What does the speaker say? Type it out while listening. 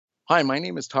Hi, my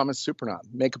name is Thomas Surprenant,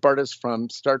 makeup artist from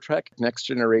Star Trek, Next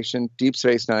Generation, Deep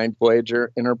Space Nine,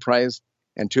 Voyager, Enterprise,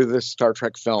 and two of the Star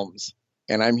Trek films.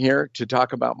 And I'm here to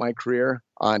talk about my career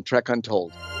on Trek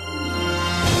Untold.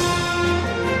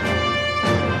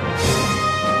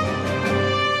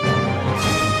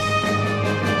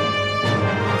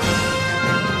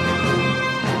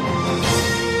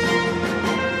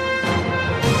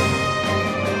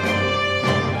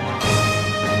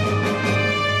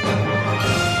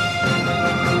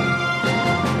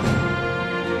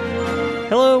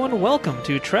 Hello and welcome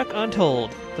to Trek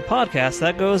Untold, the podcast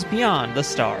that goes beyond the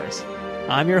stars.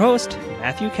 I'm your host,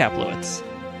 Matthew Kaplowitz.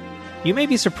 You may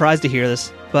be surprised to hear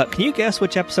this, but can you guess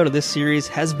which episode of this series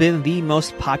has been the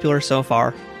most popular so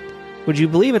far? Would you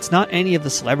believe it's not any of the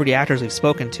celebrity actors we've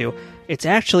spoken to? It's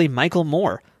actually Michael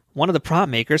Moore, one of the prop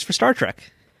makers for Star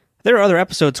Trek. There are other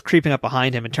episodes creeping up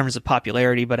behind him in terms of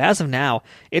popularity, but as of now,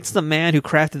 it's the man who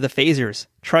crafted the phasers,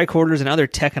 tricorders, and other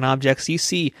tech and objects you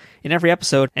see in every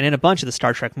episode and in a bunch of the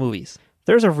Star Trek movies.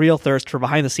 There's a real thirst for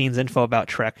behind-the-scenes info about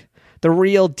Trek, the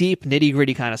real deep,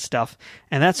 nitty-gritty kind of stuff,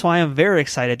 and that's why I'm very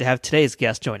excited to have today's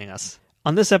guest joining us.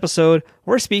 On this episode,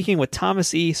 we're speaking with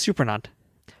Thomas E. Surprenant,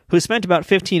 who spent about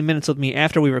 15 minutes with me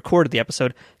after we recorded the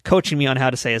episode, coaching me on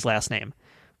how to say his last name.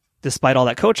 Despite all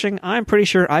that coaching, I'm pretty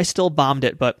sure I still bombed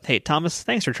it, but hey, Thomas,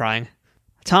 thanks for trying.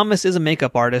 Thomas is a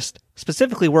makeup artist,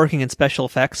 specifically working in special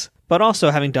effects, but also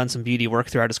having done some beauty work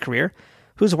throughout his career,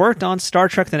 who's worked on Star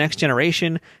Trek The Next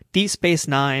Generation, Deep Space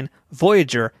Nine,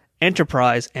 Voyager,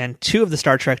 Enterprise, and two of the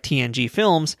Star Trek TNG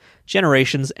films,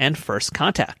 Generations and First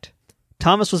Contact.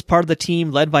 Thomas was part of the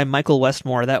team led by Michael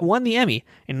Westmore that won the Emmy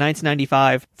in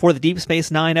 1995 for the Deep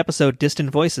Space Nine episode Distant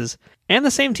Voices, and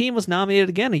the same team was nominated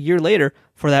again a year later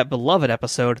for that beloved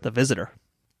episode The Visitor.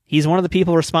 He's one of the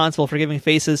people responsible for giving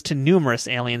faces to numerous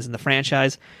aliens in the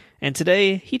franchise, and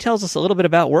today he tells us a little bit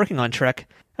about working on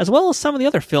Trek, as well as some of the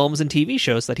other films and TV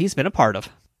shows that he's been a part of.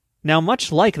 Now,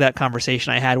 much like that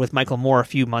conversation I had with Michael Moore a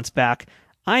few months back,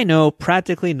 I know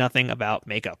practically nothing about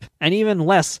makeup, and even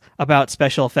less about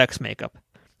special effects makeup.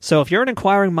 So if you're an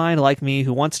inquiring mind like me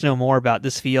who wants to know more about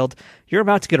this field, you're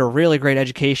about to get a really great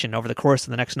education over the course of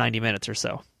the next 90 minutes or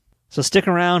so. So stick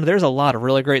around, there's a lot of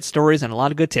really great stories and a lot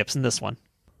of good tips in this one.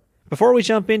 Before we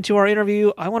jump into our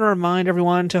interview, I want to remind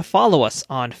everyone to follow us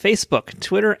on Facebook,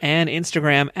 Twitter, and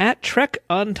Instagram at Trek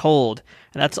Untold,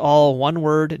 and that's all one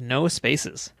word, no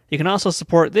spaces. You can also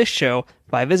support this show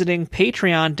by visiting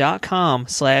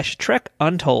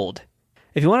patreon.com/TrekUntold.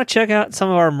 If you want to check out some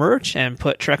of our merch and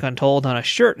put Trek Untold on a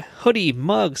shirt, hoodie,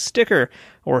 mug, sticker,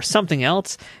 or something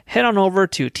else, head on over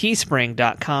to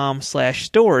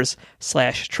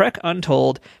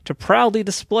teespring.com/stores/TrekUntold to proudly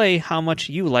display how much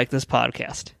you like this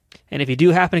podcast. And if you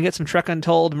do happen to get some Trek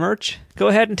Untold merch, go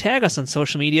ahead and tag us on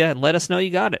social media and let us know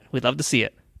you got it. We'd love to see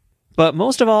it. But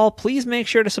most of all, please make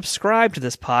sure to subscribe to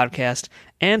this podcast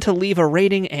and to leave a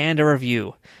rating and a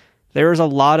review. There's a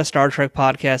lot of Star Trek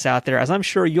podcasts out there, as I'm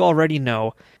sure you already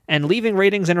know, and leaving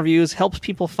ratings and reviews helps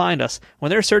people find us when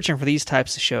they're searching for these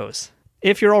types of shows.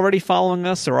 If you're already following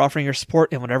us or offering your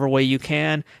support in whatever way you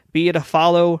can, be it a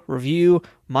follow, review,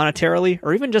 monetarily,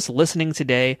 or even just listening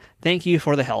today, thank you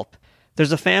for the help.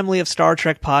 There's a family of Star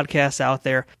Trek podcasts out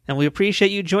there, and we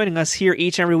appreciate you joining us here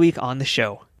each and every week on the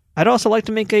show. I'd also like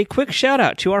to make a quick shout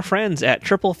out to our friends at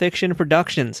Triple Fiction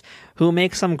Productions, who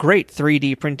make some great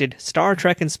 3D printed Star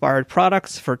Trek inspired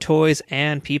products for toys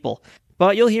and people.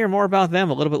 But you'll hear more about them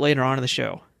a little bit later on in the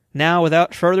show. Now,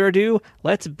 without further ado,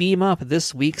 let's beam up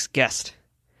this week's guest.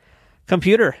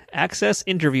 Computer, access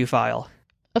interview file.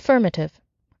 Affirmative.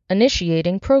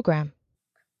 Initiating program.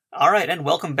 All right, and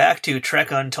welcome back to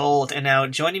Trek Untold. And now,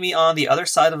 joining me on the other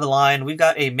side of the line, we've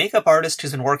got a makeup artist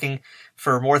who's been working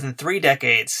for more than 3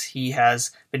 decades. He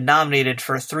has been nominated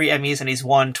for 3 Emmys, and he's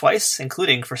won twice,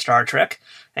 including for Star Trek.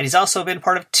 And he's also been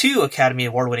part of 2 Academy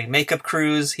Award-winning makeup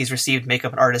crews. He's received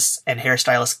Makeup Artists and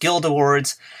Hairstylists Guild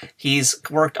Awards. He's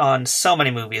worked on so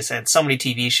many movies and so many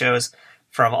TV shows,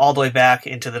 from all the way back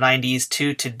into the 90s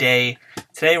to today.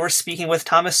 Today, we're speaking with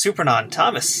Thomas Surprenant.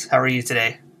 Thomas, how are you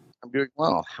today? I'm doing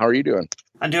well. How are you doing?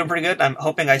 I'm doing pretty good. I'm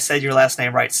hoping I said your last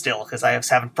name right still, because I was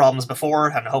having problems before,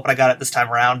 and I'm hoping I got it this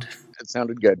time around. It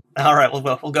sounded good. All right,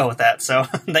 we'll go with that. So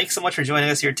thanks so much for joining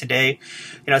us here today.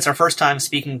 It's our first time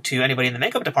speaking to anybody in the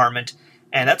makeup department,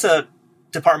 and that's a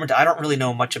department I don't really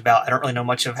know much about. I don't really know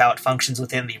much of how it functions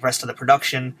within the rest of the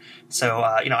production. So,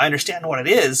 I understand what it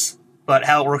is, but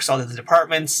how it works all the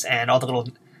departments and all the little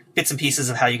bits and pieces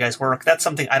of how you guys work, that's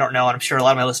something I don't know, and I'm sure a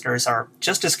lot of my listeners are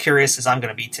just as curious as I'm going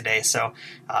to be today. So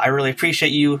I really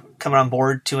appreciate you coming on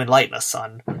board to enlighten us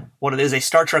on what it is a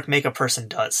Star Trek makeup person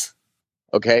does.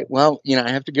 Okay, well,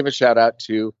 I have to give a shout out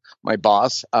to my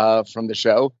boss from the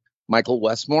show, Michael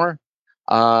Westmore.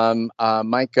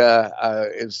 Mike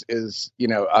is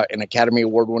an Academy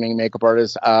Award-winning makeup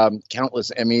artist, countless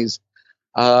Emmys.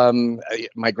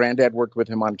 My granddad worked with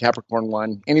him on Capricorn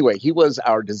One. Anyway, he was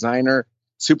our designer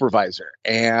supervisor,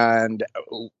 and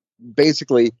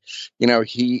basically,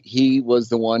 he was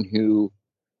the one who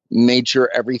made sure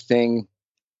everything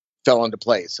fell into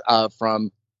place,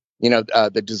 from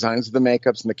the designs of the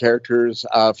makeups and the characters,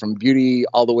 from beauty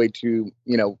all the way to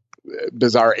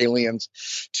bizarre aliens,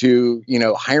 to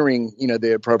hiring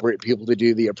the appropriate people to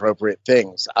do the appropriate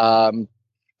things, and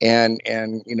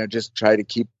just try to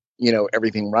keep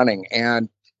everything running. And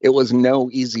it was no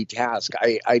easy task.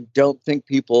 I don't think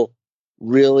people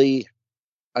really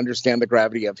understand the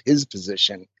gravity of his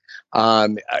position.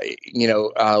 When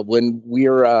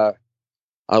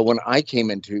I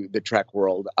came into the Trek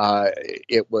world,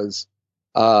 it was,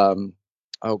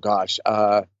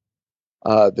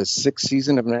 the sixth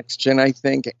season of Next Gen, I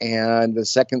think, and the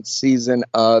second season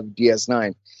of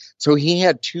DS9. So he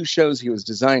had two shows he was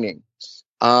designing.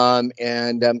 As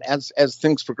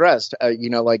things progressed,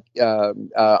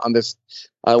 on this,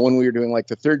 when we were doing like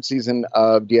the third season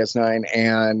of DS9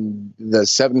 and the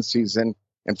seventh season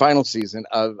and final season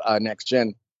of Next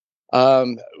Gen,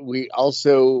 we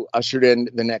also ushered in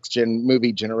the Next Gen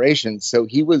movie generation. So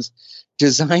he was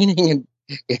designing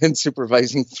and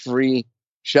supervising three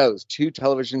shows, two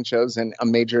television shows and a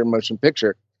major motion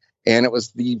picture. And it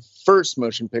was the first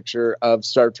motion picture of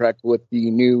Star Trek with the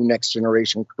new Next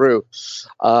Generation crew.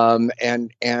 And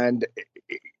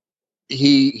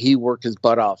he worked his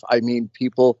butt off. I mean,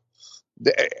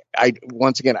 I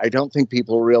don't think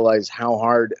people realize how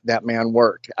hard that man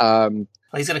worked.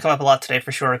 Well, he's going to come up a lot today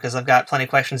for sure, because I've got plenty of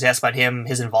questions to ask about him,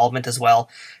 his involvement as well.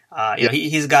 He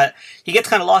gets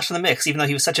kind of lost in the mix, even though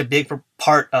he was such a big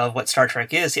part of what Star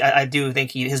Trek is. I do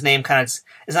think his name kind of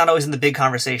is not always in the big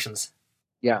conversations.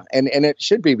 Yeah, and it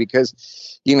should be, because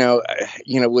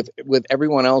with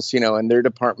everyone else, and their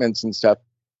departments and stuff,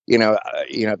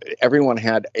 everyone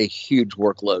had a huge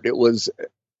workload. It was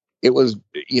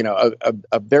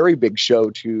a very big show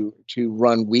to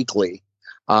run weekly,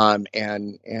 and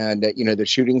the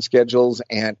shooting schedules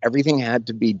and everything had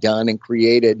to be done and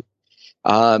created,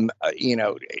 and I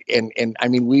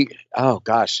mean, we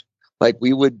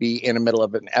would be in the middle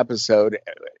of an episode,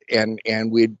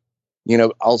 and we'd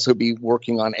also be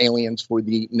working on aliens for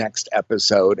the next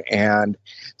episode. And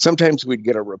sometimes we'd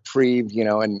get a reprieve,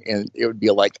 and it would be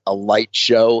like a light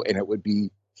show, and it would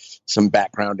be some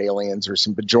background aliens or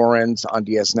some Bajorans on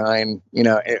DS9.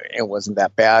 It wasn't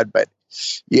that bad, but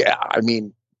yeah, I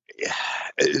mean,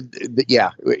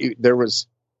 there was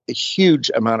a huge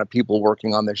amount of people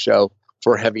working on the show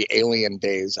for heavy alien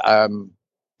days.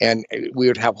 And we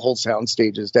would have whole sound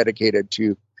stages dedicated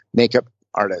to makeup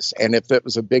artists. And if it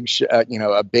was a big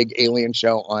a big alien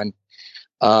show on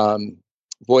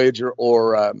Voyager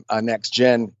or Next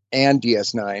Gen and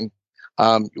DS9,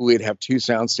 we'd have two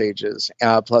sound stages,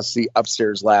 plus the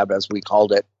upstairs lab, as we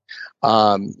called it,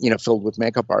 filled with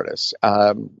makeup artists,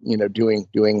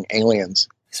 doing aliens.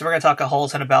 So we're going to talk a whole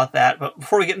ton about that. But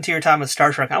before we get into your time with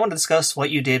Star Trek, I want to discuss what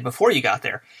you did before you got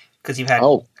there, because you've had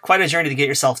quite a journey to get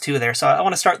yourself to there. So I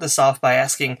want to start this off by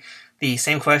asking the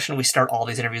same question we start all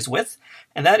these interviews with,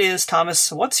 and that is,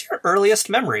 Thomas, what's your earliest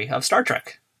memory of Star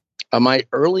Trek? My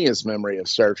earliest memory of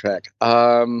Star Trek,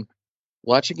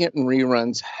 watching it in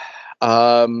reruns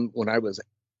when I was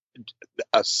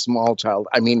a small child.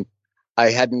 I mean,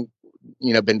 I hadn't,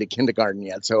 been to kindergarten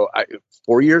yet, so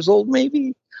 4 years old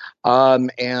maybe,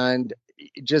 and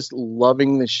just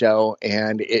loving the show,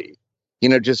 and it,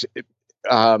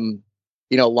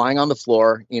 lying on the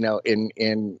floor, in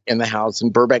the house in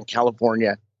Burbank,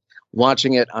 California,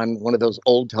 watching it on one of those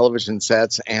old television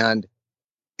sets. And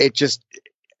it just,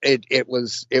 it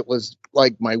was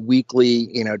like my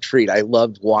weekly, treat. I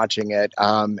loved watching it.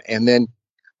 And then,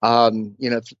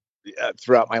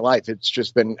 throughout my life, it's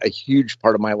just been a huge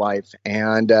part of my life.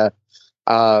 And,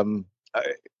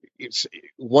 it's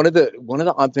one of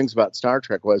the odd things about Star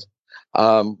Trek was,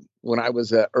 when I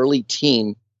was an early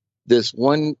teen, this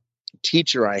one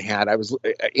teacher I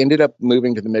ended up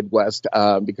moving to the Midwest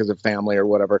because of family or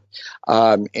whatever,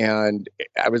 and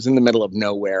I was in the middle of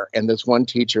nowhere, and this one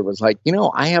teacher was like,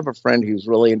 I have a friend who's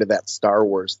really into that Star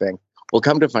Wars thing. Well,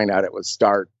 come to find out, it was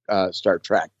Star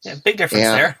Trek. Yeah, big difference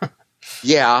there.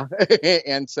 Yeah,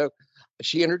 and so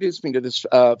she introduced me to this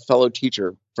fellow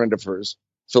teacher friend of hers,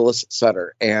 Phyllis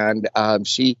Sutter, and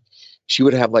she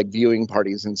would have like viewing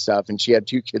parties and stuff, and she had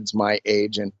two kids my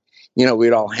age, and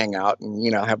we'd all hang out and,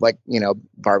 have like,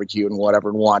 barbecue and whatever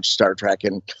and watch Star Trek.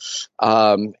 And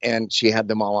she had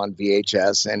them all on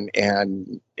VHS,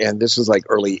 and this was like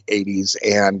early 80s.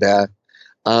 And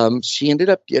she ended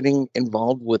up getting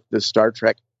involved with the Star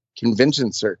Trek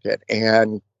convention circuit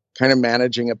and kind of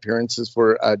managing appearances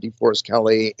for DeForest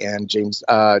Kelley and James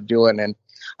Doohan. And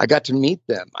I got to meet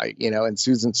them, and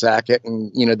Susan Sackett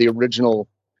and, the original,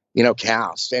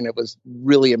 cast. And it was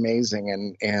really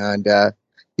amazing.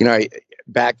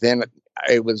 Back then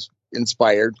I was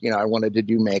inspired, I wanted to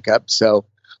do makeup. So,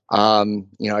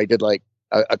 I did like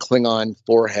a Klingon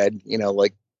forehead,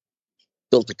 like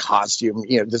built a costume.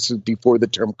 This was before the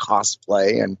term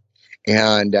cosplay, and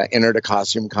entered a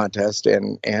costume contest,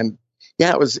 and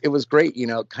yeah, it was great.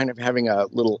 Kind of having a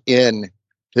little in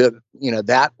to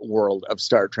that world of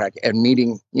Star Trek and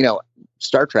meeting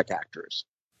Star Trek actors.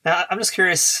 Now, I'm just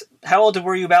curious, how old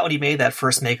were you about when you made that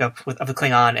first makeup of the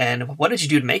Klingon, and what did you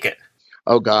do to make it?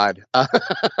 Oh God,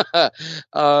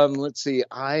 let's see.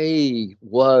 I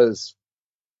was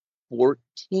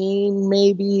 14,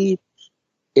 maybe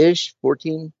ish,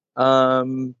 14.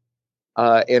 And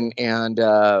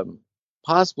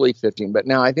possibly 15, but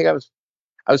no, I think I was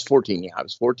 14. Yeah, I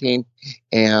was 14,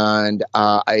 and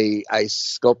I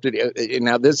sculpted it.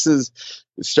 Now this is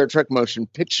Star Trek motion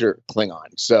picture Klingon,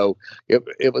 so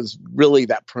it was really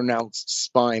that pronounced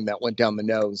spine that went down the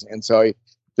nose, and so I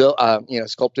built,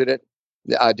 sculpted it.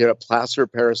 I did a plaster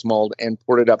of Paris mold and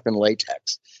poured it up in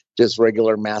latex, just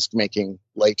regular mask making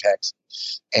latex,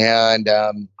 and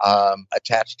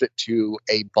attached it to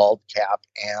a bald cap.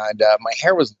 And my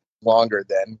hair was longer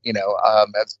then,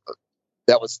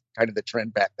 that was kind of the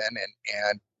trend back then.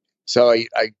 And so I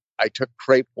took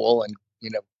crepe wool and,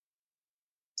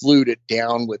 glued it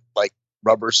down with like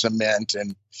rubber cement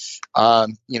and,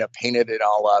 painted it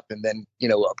all up, and then,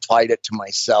 applied it to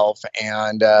myself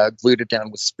and glued it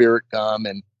down with spirit gum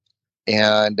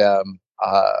and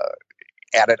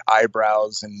added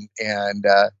eyebrows and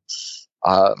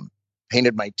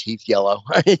painted my teeth yellow,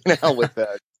 with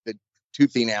the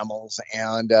tooth enamels.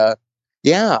 And I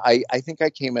think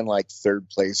I came in like third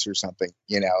place or something,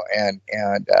 and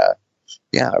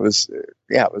it was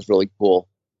really cool.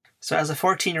 So as a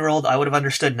 14-year-old, I would have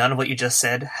understood none of what you just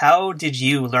said. How did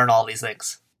you learn all these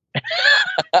things?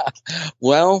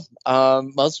 Well,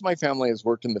 most of my family has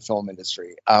worked in the film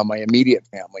industry, my immediate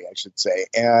family, I should say.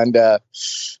 And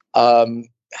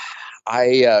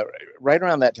I right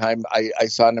around that time, I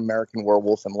saw An American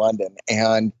Werewolf in London,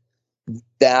 and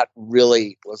that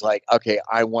really was like, okay,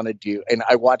 I want to do. And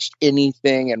I watched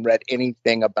anything and read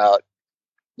anything about,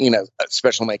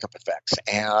 special makeup effects.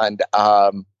 And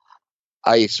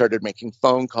I started making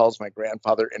phone calls. My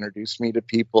grandfather introduced me to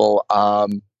people.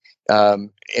 And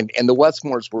the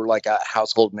Westmores were like a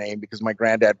household name because my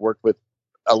granddad worked with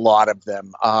a lot of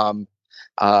them,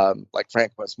 like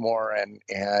Frank Westmore and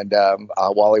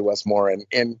Wally Westmore, and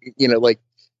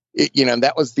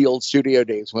that was the old studio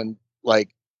days when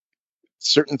like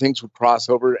certain things would cross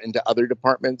over into other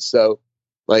departments. So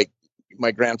like my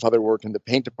grandfather worked in the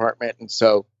paint department, and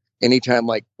so anytime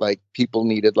like people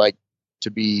needed like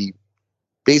to be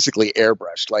basically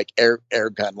airbrushed, like air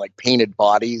gun, like painted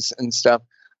bodies and stuff.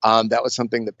 That was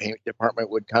something the paint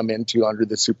department would come into under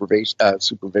the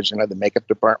supervision of the makeup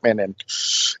department. And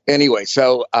anyway,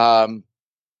 so, I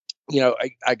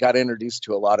got introduced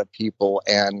to a lot of people,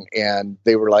 and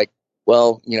they were like,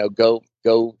 well,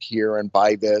 go here and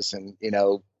buy this. And,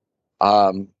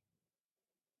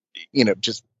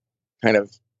 just kind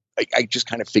of, I just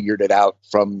kind of figured it out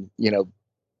from,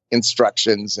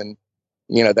 instructions and,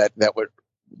 that were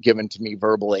given to me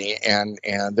verbally. And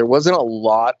there wasn't a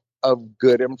lot of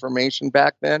good information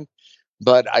back then,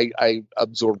 but I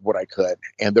absorbed what I could.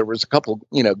 And there was a couple,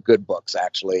 good books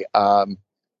actually. And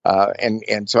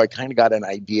so I kind of got an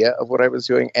idea of what I was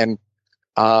doing. And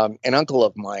an uncle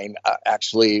of mine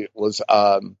actually was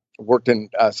worked in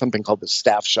something called the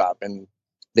staff shop, and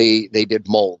they did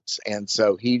molds. And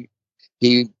so he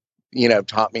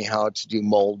taught me how to do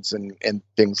molds and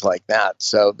things like that.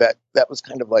 So that was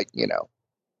kind of like,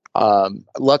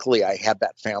 luckily I had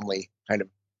that family kind of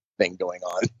thing going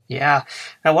on. Yeah.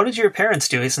 Now, what did your parents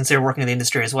do since they were working in the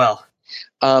industry as well?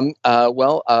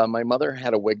 My mother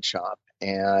had a wig shop,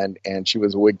 and she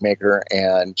was a wig maker,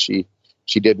 and she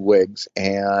did wigs.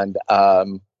 And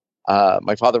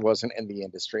my father wasn't in the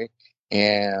industry,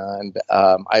 and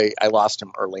I lost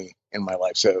him early in my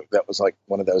life. So that was like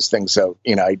one of those things. So,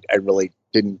 I really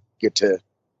didn't get to,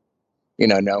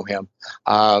 know him.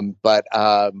 But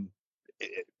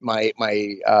my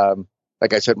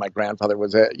like I said, my grandfather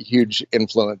was a huge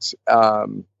influence,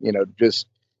 just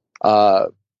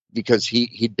because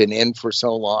he'd been in for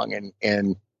so long, and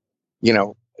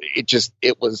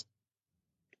it was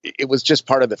just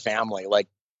part of the family. Like,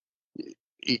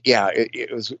 yeah,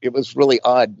 it was really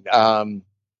odd.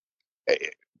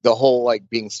 the whole like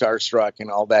being starstruck and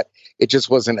all that, it just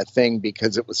wasn't a thing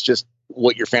because it was just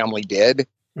what your family did.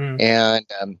 Mm. And,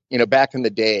 back in the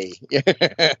day,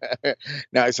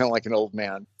 now I sound like an old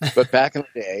man, but back in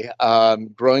the day,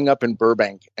 growing up in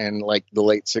Burbank in like the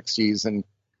late 60s and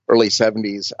early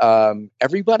 70s,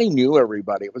 everybody knew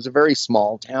everybody. It was a very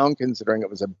small town considering it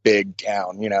was a big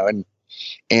town,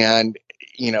 and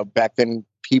back then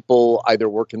people either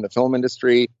worked in the film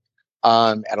industry,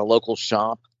 at a local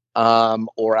shop,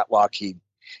 or at Lockheed.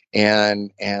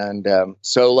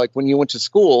 So like when you went to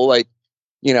school, like,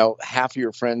 half of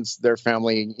your friends, their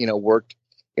family, worked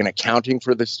in accounting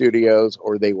for the studios,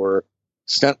 or they were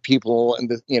stunt people in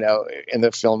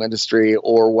the film industry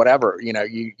or whatever.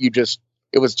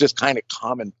 It was just kind of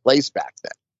commonplace back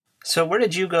then. So where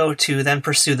did you go to then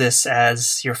pursue this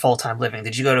as your full-time living?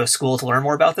 Did you go to school to learn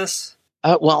more about this?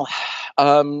 Well,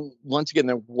 once again,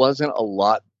 there wasn't a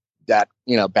lot that,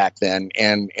 back then,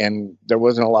 and there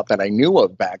wasn't a lot that I knew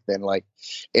of back then. Like,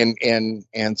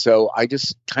 and so I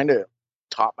just kind of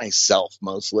taught myself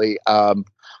mostly. I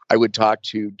would talk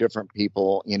to different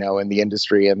people, in the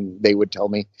industry, and they would tell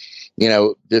me,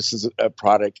 this is a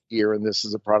product here, and this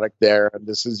is a product there, and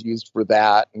this is used for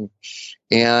that, and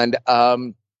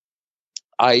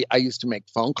I used to make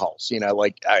phone calls,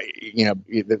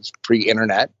 it's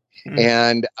pre-internet.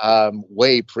 And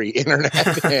way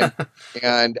pre-internet,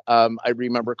 and I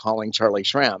remember calling Charlie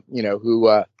Schramm, who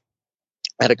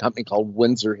had a company called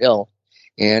Windsor Hill,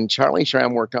 and Charlie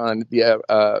Schramm worked on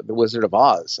the Wizard of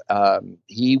Oz.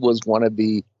 He was one of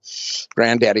the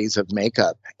granddaddies of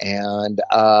makeup, and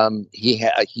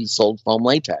he sold foam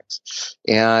latex,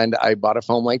 and I bought a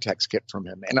foam latex kit from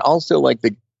him, and also like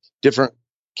the different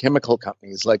chemical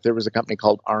companies. Like there was a company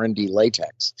called R&D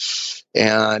Latex,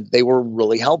 and they were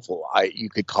really helpful. You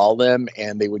could call them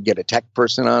and they would get a tech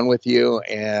person on with you,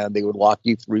 and they would walk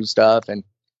you through stuff and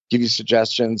give you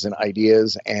suggestions and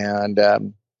ideas. And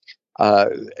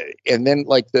then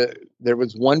like there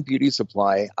was one beauty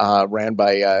supply ran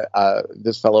by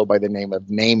this fellow by the name of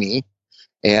Namie,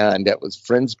 and it was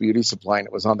Friends Beauty Supply, and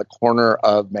it was on the corner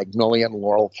of Magnolia and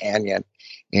Laurel Canyon.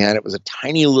 And it was a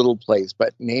tiny little place,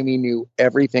 but Namie knew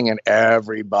everything and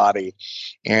everybody.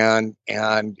 And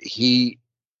he,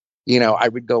 I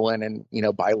would go in and,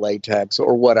 buy latex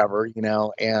or whatever,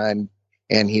 and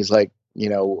he's like,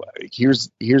 here's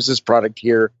this product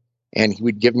here. And he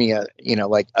would give me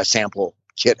like a sample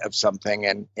kit of something.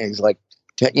 And he's like,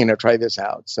 try this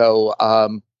out. So, I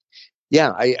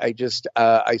just,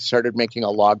 I started making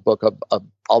a logbook of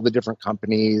all the different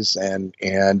companies and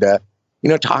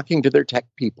talking to their tech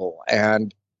people,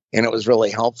 and it was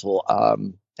really helpful.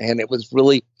 And it was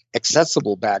really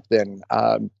accessible back then,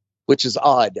 which is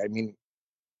odd. I mean,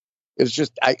 it was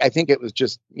just, I think it was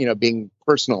just, being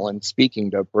personal and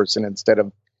speaking to a person instead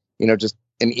of, just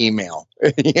an email.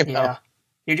 Yeah.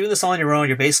 You're doing this all on your own.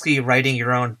 You're basically writing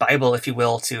your own Bible, if you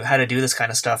will, to how to do this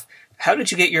kind of stuff. How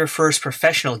did you get your first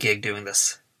professional gig doing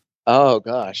this? Oh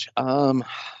gosh.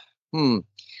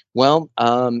 Well,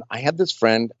 I had this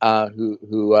friend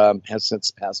who has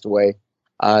since passed away,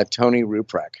 Tony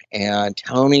Ruprecht, and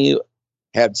Tony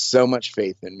had so much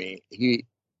faith in me. He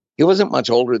wasn't much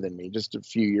older than me, just a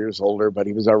few years older, but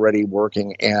he was already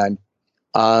working, and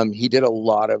he did a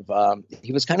lot of.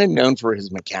 He was kind of known for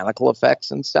his mechanical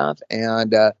effects and stuff,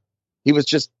 and he was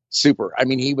just super. I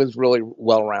mean, he was really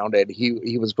well rounded.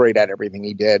 He was great at everything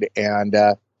he did, and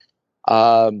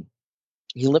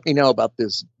he let me know about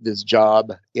this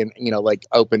job in like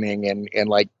opening and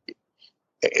like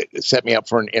it set me up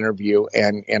for an interview,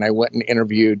 and I went and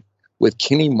interviewed with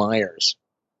Kenny Myers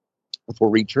for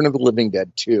Return of the Living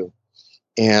Dead 2,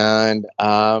 and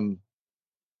I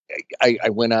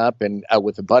went up and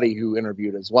with a buddy who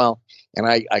interviewed as well, and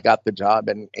I got the job,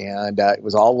 and it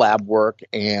was all lab work,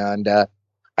 and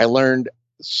I learned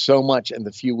so much in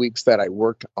the few weeks that I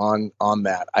worked on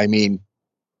that. I mean,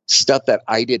 stuff that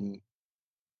I didn't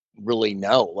really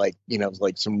know, like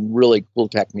like some really cool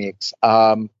techniques.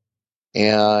 That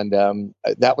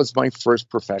was my first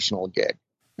professional gig.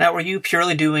 Now, were you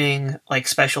purely doing like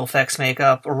special effects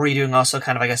makeup, or were you doing also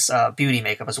kind of, I guess, beauty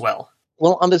makeup as well?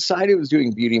 Well, on the side, I was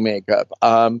doing beauty makeup.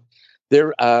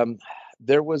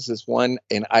 There was this one,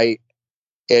 and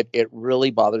it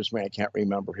really bothers me. I can't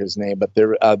remember his name, but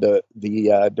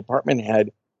the department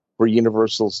head for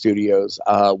Universal Studios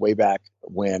way back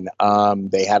when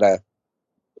they had a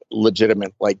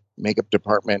legitimate like makeup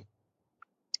department,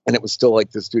 and it was still like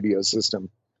the studio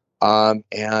system. Really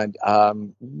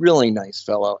nice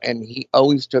fellow, and he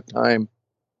always took time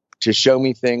to show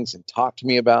me things and talk to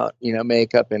me about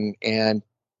makeup, and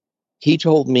he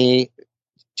told me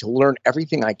to learn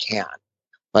everything I can,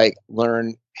 like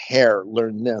learn hair,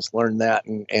 learn this, learn that.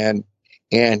 And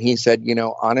he said,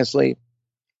 honestly,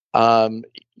 um,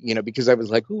 because I was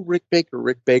like, oh, Rick Baker,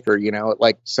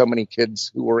 like so many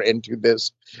kids who were into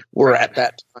this were Right. at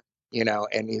that time,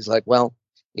 and he's like, well,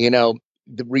 you know,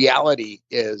 the reality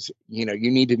is, you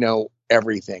need to know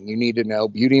everything. You need to know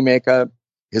beauty makeup,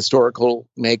 historical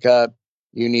makeup.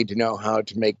 You need to know how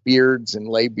to make beards and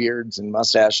lay beards and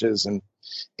mustaches and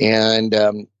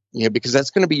because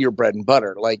that's going to be your bread and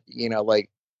butter.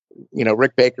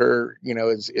 Rick Baker,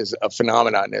 is a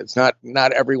phenomenon. It's not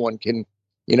everyone can,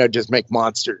 just make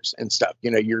monsters and stuff.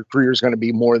 Your career is going to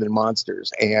be more than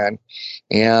monsters. And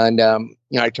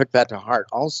I took that to heart.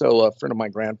 Also, a friend of my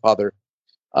grandfather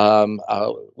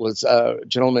was a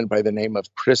gentleman by the name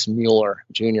of Chris Mueller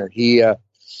Jr. He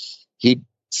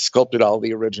sculpted all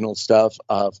the original stuff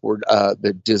for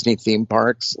the Disney theme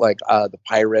parks, like the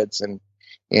Pirates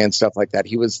and stuff like that.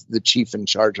 He was the chief in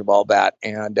charge of all that.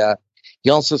 And he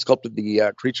also sculpted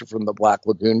the creature from the Black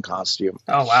Lagoon costume.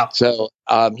 Oh, wow. So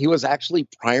he was actually,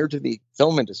 prior to the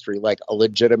film industry, like a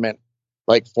legitimate,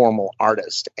 like formal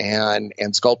artist and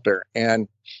sculptor. And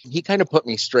he kind of put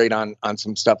me straight on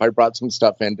some stuff. I brought some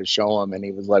stuff in to show him, and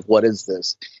he was like, "What is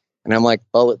this?" And I'm like,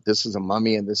 "Oh, this is a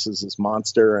mummy, and this is this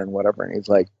monster, and whatever." And he's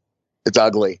like, "It's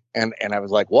ugly." And I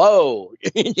was like, "Whoa,"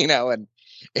 and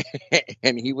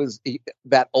and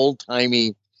that old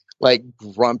timey, like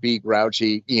grumpy,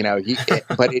 grouchy,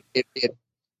 but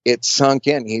it sunk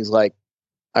in. He's like,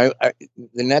 I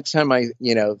the next time I,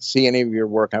 see any of your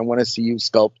work, I want to see you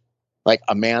sculpt like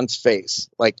a man's face,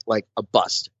 like a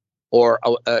bust, or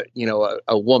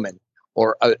a woman,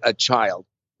 or a child.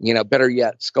 Better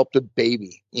yet, sculpt a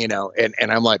baby. And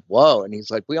I'm like, whoa. And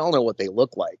he's like, we all know what they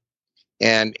look like,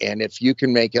 and if you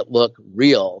can make it look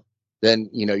real, then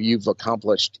you've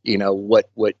accomplished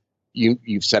what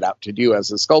you've set out to do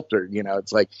as a sculptor.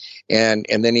 It's like, and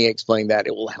then he explained that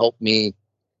it will help me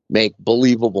make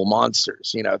believable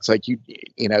monsters. It's like you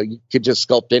could just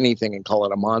sculpt anything and call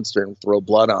it a monster and throw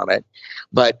blood on it,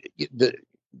 but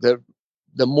the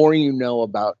more you know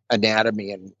about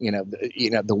anatomy and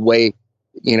the way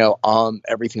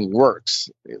everything works,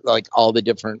 like all the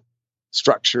different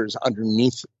structures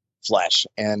underneath flesh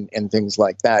and things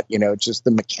like that. It's just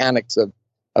the mechanics of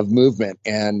movement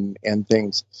and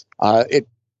things.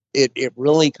 It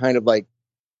really kind of like,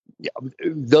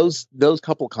 those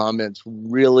couple comments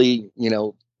really,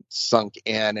 sunk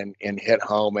in and hit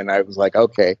home. And I was like,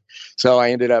 okay. So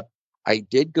I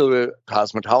did go to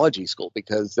cosmetology school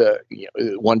because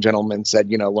one gentleman said,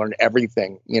 learn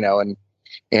everything,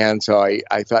 and so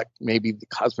I thought maybe the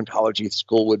cosmetology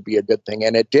school would be a good thing.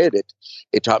 And it did.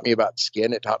 It taught me about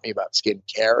skin. It taught me about skin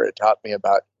care. It taught me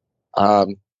about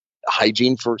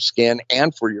hygiene for skin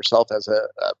and for yourself as a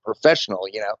professional,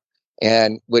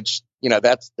 and which,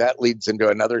 that leads into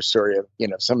another story of,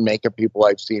 some makeup people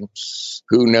I've seen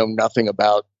who know nothing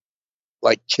about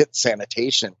like kit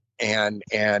sanitation and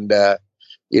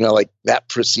like that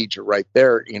procedure right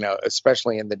there,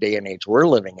 especially in the day and age we're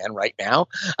living in right now.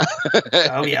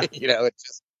 Oh, yeah.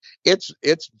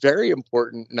 It's very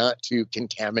important not to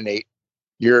contaminate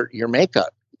your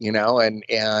makeup,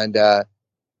 and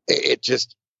it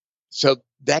just, so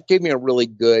that gave me a really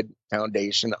good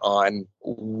foundation on,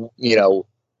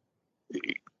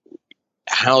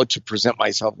 how to present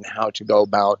myself and how to go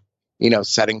about,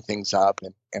 setting things up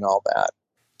and all that.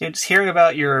 Just hearing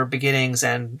about your beginnings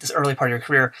and this early part of your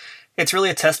career, it's really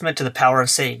a testament to the power of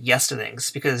saying yes to things,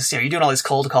 because you're doing all these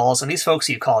cold calls, and these folks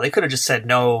you call, they could have just said,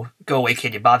 no, go away,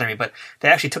 kid, you bother me, but they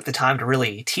actually took the time to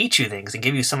really teach you things and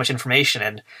give you so much information,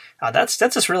 and that's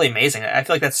just really amazing. I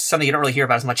feel like that's something you don't really hear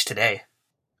about as much today.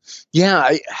 Yeah,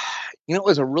 it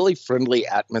was a really friendly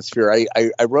atmosphere.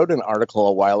 I wrote an article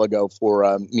a while ago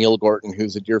for Neil Gorton,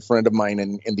 who's a dear friend of mine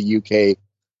in the UK,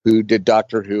 who did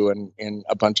Doctor Who and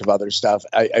a bunch of other stuff.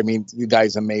 I mean, the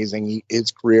guy's amazing.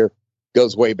 His career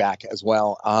goes way back as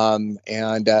well.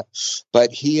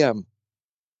 But he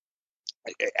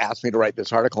asked me to write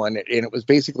this article, and it was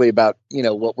basically about,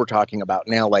 what we're talking about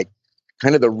now, like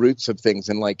kind of the roots of things,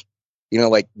 and like,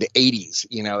 like the 80s,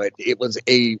 it was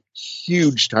a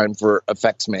huge time for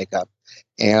effects makeup.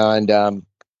 And I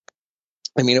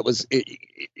mean,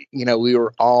 we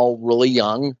were all really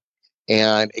young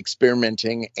and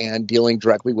experimenting and dealing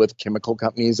directly with chemical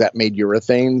companies that made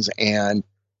urethanes and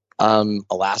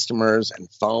elastomers and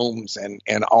foams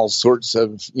and all sorts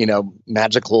of,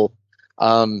 magical,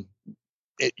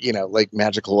 like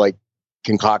magical, like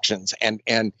concoctions.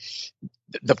 And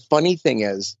the funny thing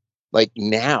is, like,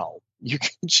 now you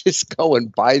can just go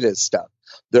and buy this stuff.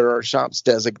 There are shops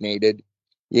designated,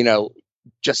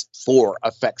 just for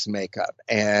effects makeup.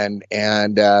 And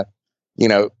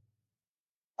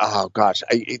oh gosh,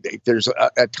 there's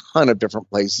a ton of different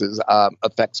places.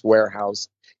 Effects Warehouse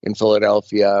in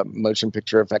Philadelphia, Motion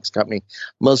Picture Effects Company.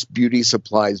 Most beauty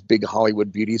supplies, big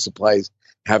Hollywood beauty supplies,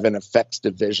 have an effects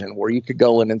division where you could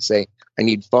go in and say, I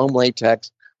need foam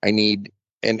latex, I need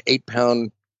an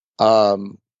 8-pound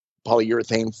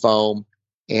polyurethane foam,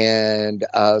 and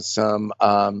some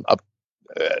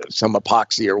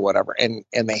epoxy or whatever, and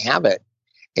they have it.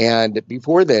 And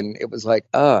before then, it was like,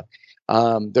 there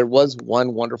was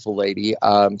one wonderful lady,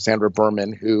 Sandra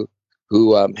Berman, who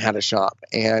had a shop,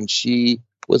 and she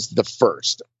was the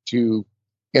first to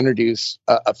introduce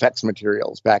effects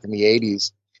materials back in the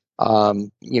 80s,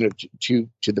 to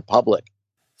the public.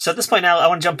 So at this point now, I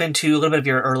want to jump into a little bit of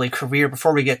your early career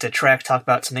before we get to Trek, talk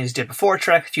about some things you did before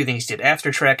Trek, a few things you did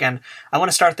after Trek, and I want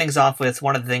to start things off with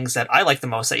one of the things that I like the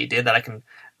most that you did that I can,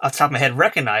 off the top of my head,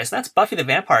 recognize, and that's Buffy the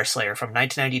Vampire Slayer from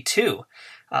 1992.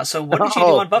 So what did you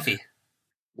do on Buffy?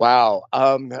 Wow.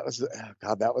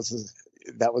 That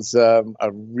was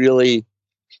a really,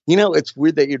 it's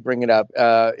weird that you'd bring it up.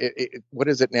 What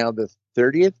is it now? The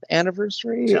 30th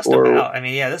anniversary? Just about. I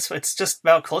mean, yeah, it's just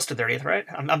about close to 30th, right?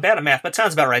 I'm bad at math, but it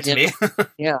sounds about right to me.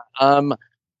 Yeah. Well,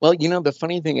 the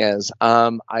funny thing is,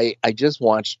 I just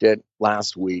watched it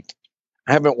last week.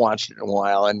 I haven't watched it in a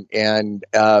while, and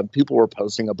people were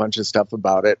posting a bunch of stuff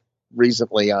about it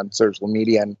recently on social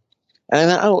media, and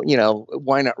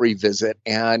why not revisit?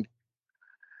 And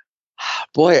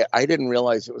boy, I didn't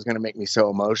realize it was going to make me so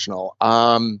emotional.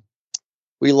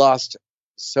 We lost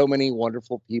so many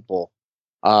wonderful people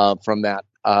from that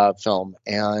film,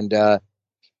 and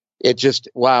it just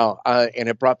wow, and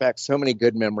it brought back so many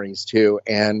good memories too,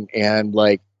 and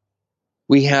like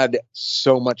we had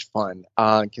so much fun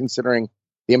considering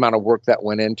the amount of work that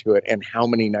went into it and how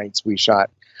many nights we shot.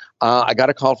 I got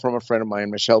a call from a friend of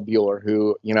mine, Michelle Bueller,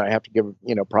 who I have to give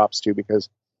props to, because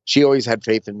she always had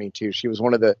faith in me too. She was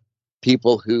one of the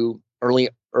people who early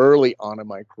on in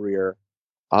my career,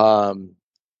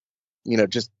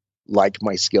 just liked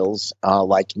my skills,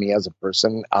 liked me as a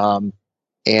person,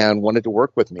 and wanted to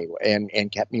work with me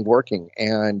and kept me working.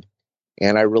 And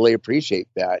I really appreciate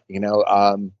that.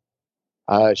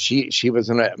 She was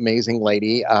an amazing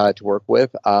lady to work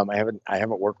with. I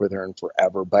haven't worked with her in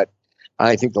forever, but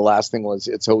I think the last thing was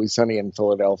It's Always Sunny in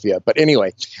Philadelphia. But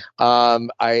anyway, I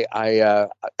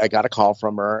got a call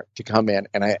from her to come in,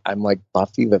 and I'm like,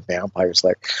 Buffy the Vampire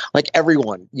Slayer. Like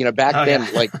everyone, back then,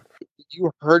 yeah. Like you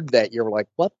heard that, you were like,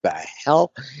 what the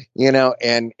hell?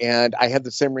 And I had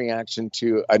the same reaction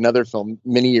to another film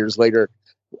many years later.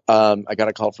 I got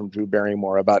a call from Drew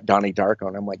Barrymore about Donnie Darko,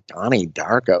 and I'm like, Donnie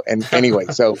Darko. And anyway,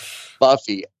 so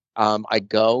Buffy, I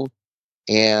go.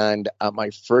 And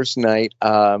my first night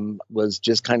was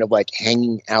just kind of like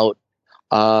hanging out.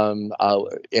 And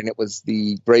it was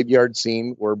the graveyard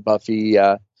scene where Buffy,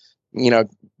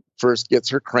 first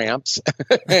gets her cramps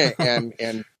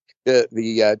and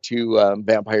the two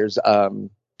vampires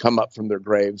come up from their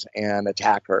graves and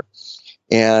attack her.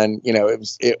 And,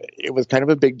 it was kind of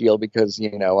a big deal because,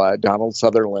 Donald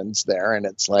Sutherland's there, and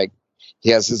it's like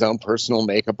he has his own personal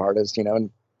makeup artist,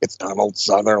 and it's Donald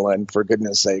Sutherland, for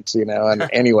goodness sakes, and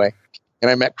anyway, and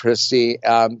I met Christy,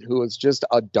 who was just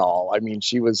a doll. I mean,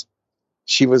 she was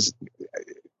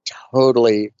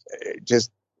totally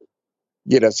just,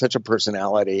 such a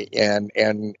personality, and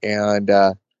it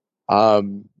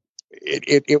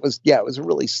was, it was a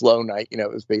really slow night.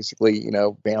 It was basically,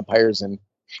 vampires and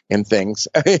things,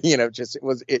 just, it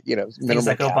was minimal. Things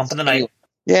that go bump in the night. Anyway,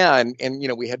 yeah,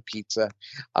 and we had pizza.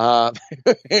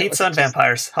 Pizza and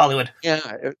vampires, Hollywood.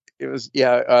 Yeah, it was.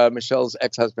 Michelle's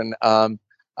ex-husband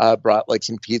brought like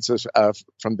some pizzas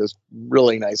from this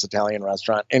really nice Italian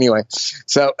restaurant. Anyway,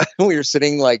 so we were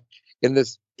sitting like in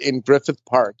Griffith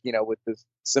Park, with this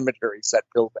cemetery set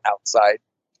built outside,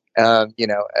 and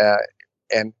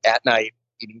at night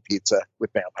eating pizza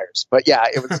with vampires. But yeah,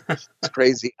 it was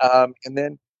crazy. And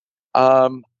then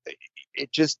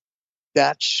it just.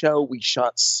 That show, we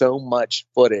shot so much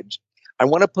footage. I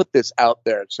want to put this out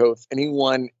there. So if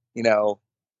anyone,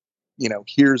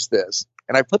 hears this,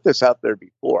 and I put this out there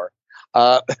before,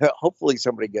 hopefully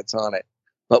somebody gets on it,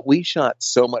 but we shot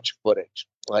so much footage.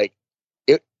 Like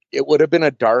it would have been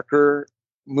a darker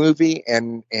movie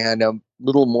and a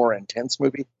little more intense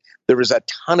movie. There was a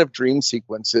ton of dream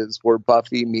sequences where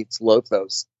Buffy meets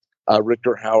Lothos,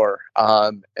 Richter Hauer.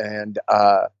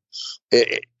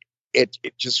 It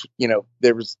just,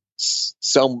 there was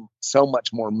so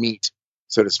much more meat,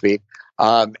 so to speak.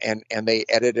 And they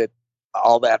edited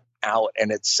all that out.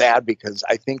 And it's sad because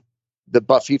I think the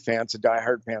Buffy fans, the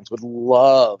diehard fans would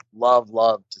love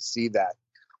to see that.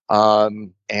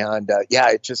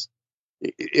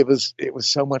 It was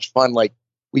so much fun. Like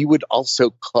we would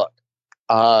also cook.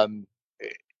 Um,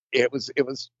 it was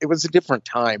a different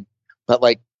time, but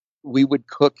like we would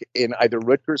cook in either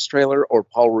Rutger's trailer or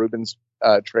Paul Rubens'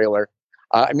 trailer.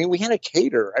 I mean, we had a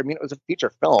cater. I mean, it was a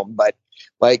feature film, but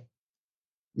like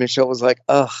Michelle was like,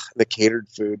 "Ugh, the catered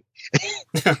food,"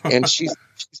 and she's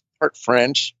part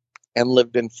French and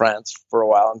lived in France for a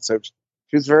while, and so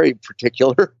she was very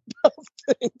particular about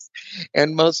things.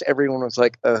 And most everyone was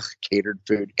like, "Ugh, catered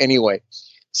food." Anyway,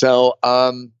 so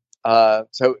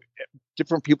so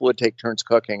different people would take turns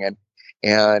cooking,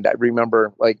 and I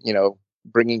remember like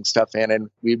bringing stuff in, and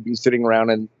we'd be sitting around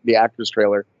in the actors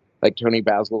trailer, like Tony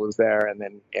Basil was there,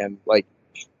 and like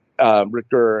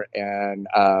Richter and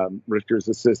Richter's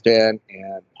assistant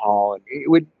and Paul, and it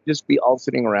would just be all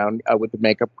sitting around with the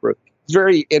makeup crew. It's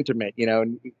very intimate,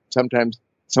 and sometimes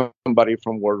somebody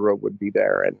from wardrobe would be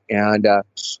there, and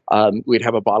we'd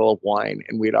have a bottle of wine,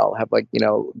 and we'd all have like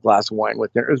a glass of wine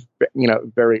with it. It was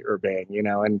very urbane,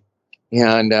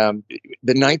 and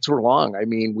the nights were long. I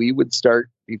mean, we would start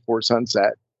before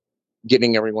sunset,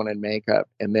 getting everyone in makeup,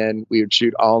 and then we would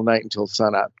shoot all night until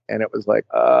sunup, and it was like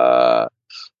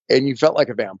and you felt like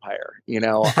a vampire,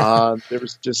 there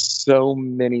was just so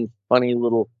many funny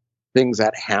little things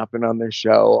that happened on this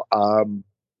show.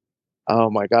 Oh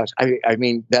my gosh. I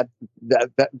mean, that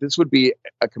this would be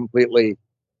a completely,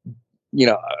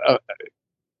 like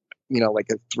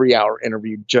a 3-hour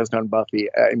interview just on Buffy.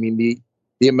 I mean,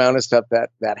 the amount of stuff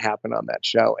that happened on that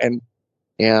show. And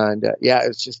yeah,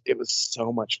 it was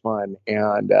so much fun.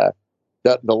 And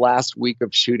the last week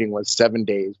of shooting was 7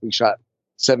 days. We shot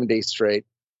 7 days straight.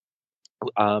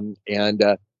 And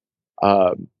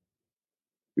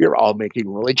we were all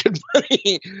making really good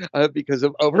money because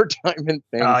of overtime and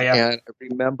things. Oh, yeah. And I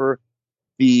remember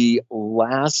I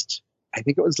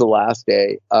think it was the last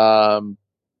day,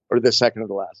 or the second of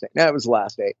the last day. No, it was the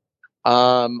last day.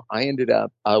 I ended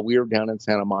up, we were down in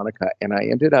Santa Monica, and I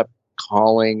ended up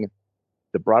calling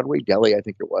the Broadway Deli, I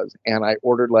think it was, and I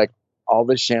ordered like all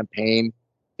this champagne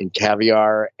and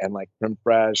caviar and like creme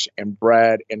fraiche and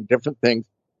bread and different things.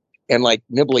 And like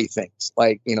nibbly things,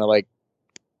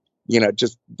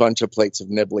 just a bunch of plates of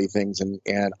nibbly things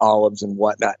and olives and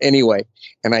whatnot. Anyway,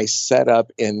 and I set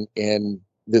up in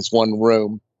this one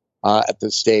room at the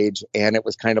stage, and it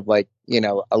was kind of like,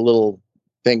 a little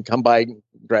thing, come by,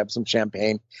 grab some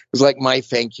champagne. It was like my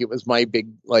thank you. It was my big,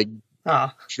 like,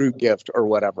 true gift or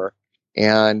whatever.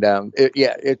 And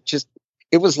it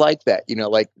was like that,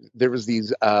 like there was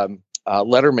these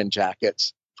Letterman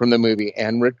jackets from the movie,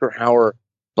 and Rutger Hauer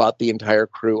bought the entire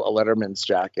crew a Letterman's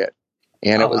jacket,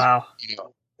 and it was, wow.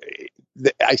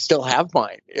 I still have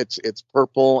mine. It's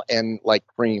purple and like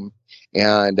cream,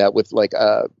 and with like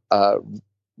a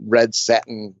red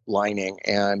satin lining.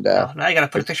 And now you got to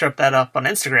put a picture of that up on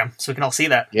Instagram so we can all see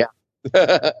that. Yeah,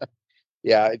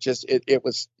 yeah. It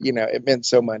was, it meant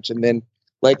so much. And then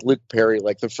like Luke Perry,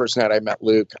 like the first night I met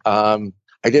Luke, I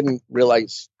didn't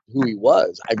realize who he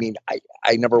was. I mean,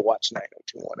 I never watched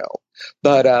 90210,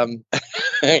 but I'm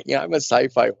a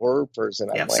sci-fi horror person.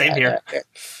 Yeah, I'm like, same here.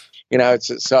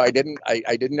 So I didn't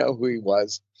know who he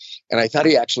was, and I thought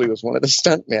he actually was one of the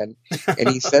stuntmen, and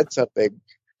he said something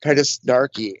kind of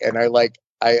snarky, and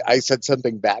I said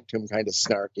something back to him kind of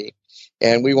snarky,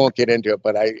 and we won't get into it,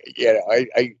 but I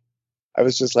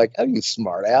was just like, oh, you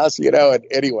smart ass, and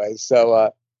anyway,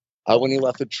 so when he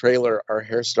left the trailer, our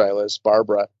hairstylist,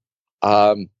 Barbara,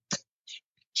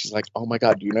 she's like, oh my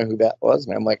God, do you know who that was?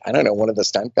 And I'm like, I don't know, one of the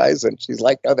stunt guys. And she's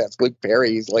like, oh, that's Luke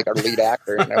Perry. He's like our lead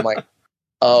actor. And I'm like,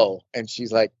 oh. And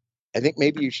she's like, I think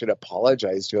maybe you should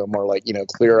apologize to him or like,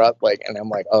 clear up. Like, and I'm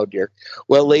like, oh dear.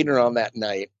 Well, later on that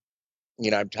night,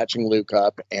 I'm touching Luke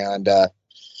up, and,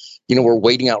 we're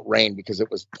waiting out rain because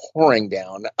it was pouring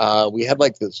down. We had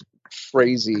like this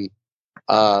crazy,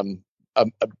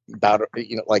 bout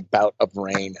of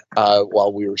rain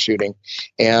while we were shooting,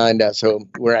 and so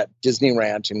we're at Disney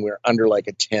Ranch, and we're under like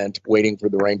a tent waiting for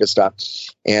the rain to stop.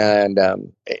 And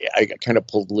I kind of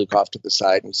pulled Luke off to the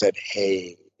side and said,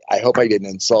 hey, I hope I didn't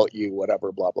insult you,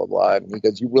 whatever, blah blah blah. And he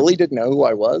goes, you really didn't know who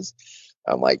I was?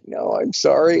 I'm like, no, I'm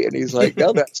sorry. And he's like,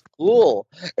 no, that's cool.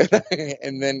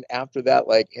 And then after that,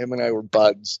 like him and I were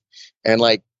buds, and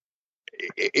like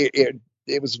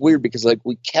it was weird because like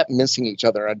we kept missing each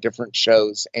other on different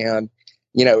shows, and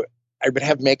I would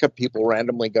have makeup people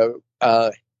randomly go,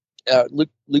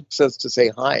 Luke says to say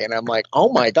hi, and I'm like,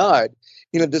 oh my God,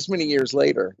 this many years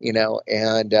later,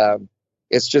 and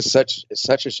it's just such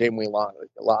a shame we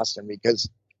lost him, because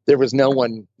there was no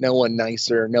one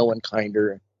nicer, no one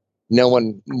kinder, no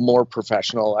one more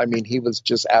professional. I mean, he was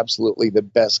just absolutely the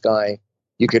best guy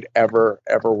you could ever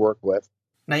work with.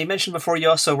 Now, you mentioned before you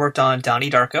also worked on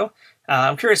Donnie Darko.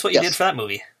 I'm curious what you Yes. did for that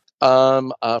movie.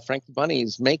 Frank the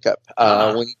Bunny's makeup.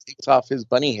 When he takes off his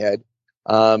bunny head,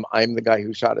 I'm the guy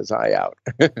who shot his eye out.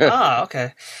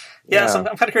 Okay. Yeah, so I'm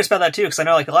kind of curious about that too, because I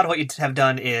know like a lot of what you have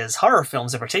done is horror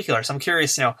films in particular. So I'm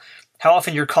curious, how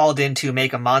often you're called in to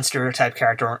make a monster type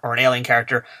character or an alien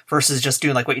character versus just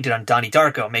doing like what you did on Donnie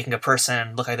Darko, making a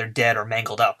person look like they're dead or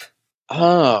mangled up.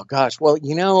 Oh gosh, well,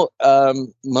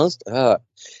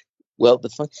 the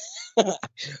fun.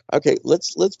 Okay,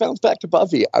 let's bounce back to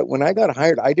Buffy. When I got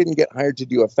hired, I didn't get hired to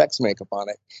do effects makeup on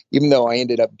it, even though I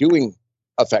ended up doing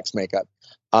effects makeup.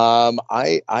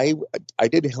 I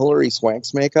did Hilary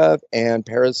Swank's makeup and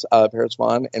Paris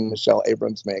Vaughn and Michelle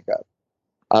Abrams' makeup,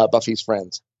 Buffy's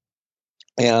friends,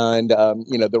 and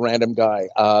the random guy,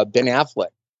 Ben Affleck.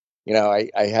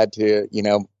 I had to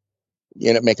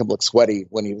make him look sweaty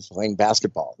when he was playing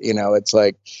basketball. It's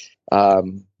like.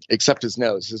 Except his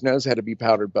nose. His nose had to be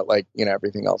powdered, but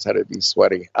everything else had to be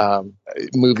sweaty.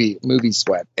 Movie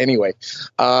sweat. Anyway,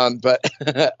 but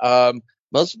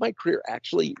most of my career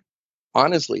actually,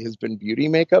 honestly, has been beauty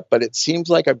makeup, but it seems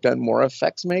like I've done more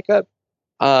effects makeup.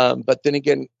 But then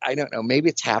again, I don't know, maybe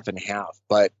it's half and half,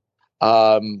 but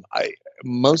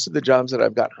most of the jobs that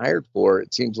I've got hired for,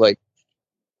 it seems like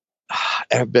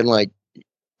have been like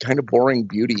kind of boring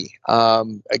beauty,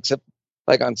 except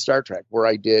like on Star Trek where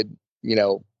I did,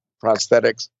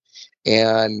 prosthetics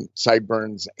and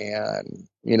sideburns and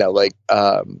like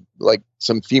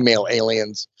some female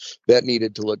aliens that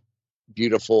needed to look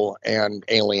beautiful and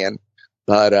alien.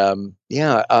 But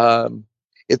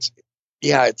it's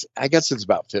I guess it's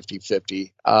about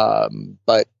 50-50.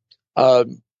 But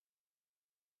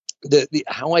the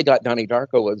how I got Donnie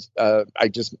Darko was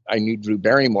I knew Drew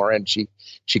Barrymore, and she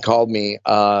called me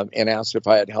and asked if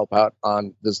I had help out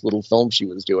on this little film she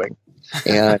was doing,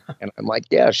 and I'm like,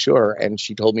 yeah, sure. And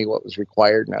she told me what was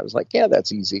required, and I was like, yeah,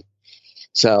 that's easy.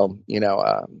 So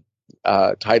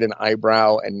tied an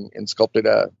eyebrow and sculpted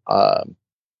a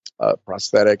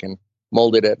prosthetic and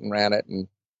molded it and ran it and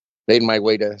made my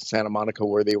way to Santa Monica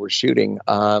where they were shooting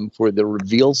for the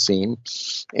reveal scene.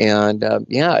 And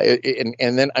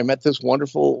and then I met this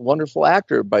wonderful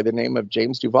actor by the name of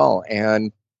James Duval.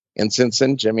 And since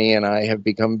then, Jimmy and I have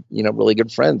become, really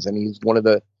good friends. And he's one of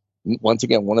the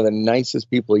nicest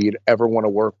people you'd ever want to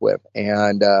work with.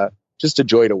 And just a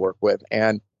joy to work with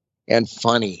and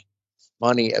funny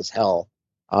as hell.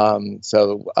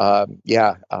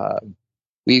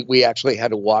 We actually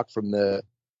had to walk from the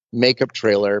makeup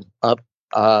trailer up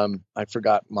I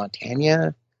forgot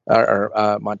Montana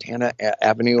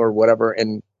Avenue or whatever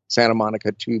in Santa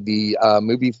Monica to the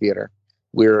movie theater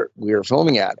we were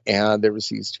filming at, and there was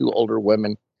these two older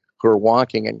women who were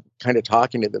walking and kind of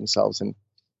talking to themselves, and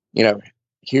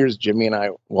here's Jimmy and I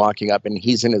walking up, and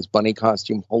he's in his bunny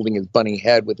costume holding his bunny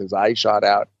head with his eye shot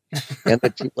out, and the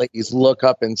two ladies look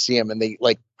up and see him, and they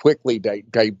like quickly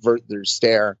divert their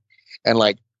stare and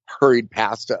like hurried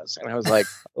past us, and I was like,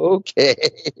 okay.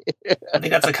 I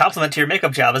think that's a compliment to your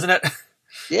makeup job, isn't it?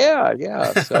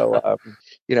 Yeah. So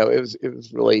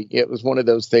it was one of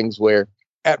those things where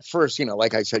at first,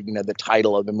 like I said, the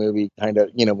title of the movie kind of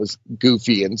was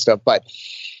goofy and stuff, but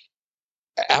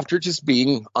after just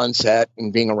being on set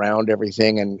and being around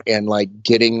everything and like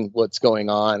getting what's going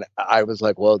on, I was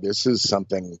like, well, this is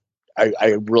something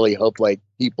I really hope like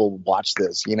people watch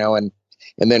this,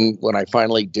 and then when I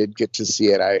finally did get to see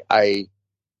it,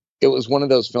 it was one of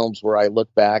those films where I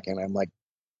look back and I'm like,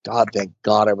 God, thank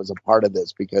God I was a part of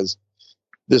this, because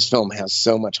this film has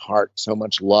so much heart, so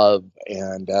much love,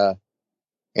 and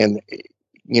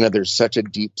there's such a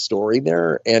deep story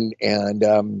there, and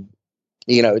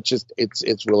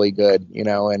it's really good,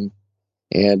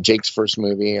 and Jake's first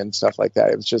movie and stuff like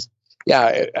that. It was just,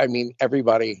 I mean,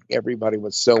 everybody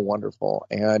was so wonderful,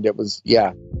 and it was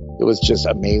just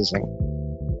amazing.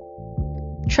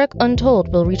 Trek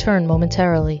Untold will return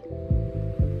momentarily.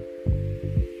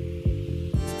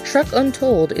 Trek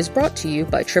Untold is brought to you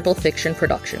by Triple Fiction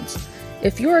Productions.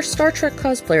 If you're a Star Trek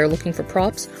cosplayer looking for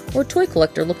props, or toy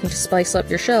collector looking to spice up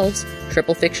your shelves,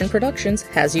 Triple Fiction Productions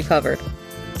has you covered.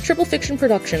 Triple Fiction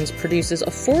Productions produces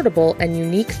affordable and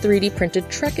unique 3D printed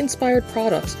Trek-inspired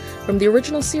products from the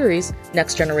original series,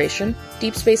 Next Generation,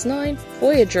 Deep Space Nine,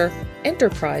 Voyager,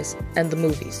 Enterprise, and the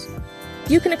movies.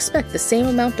 You can expect the same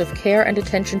amount of care and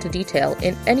attention to detail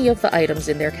in any of the items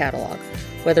in their catalog,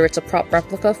 whether it's a prop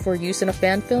replica for use in a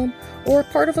fan film, or a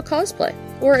part of a cosplay,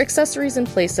 or accessories and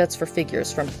playsets for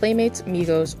figures from Playmates,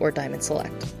 Migos, or Diamond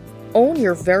Select. Own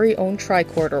your very own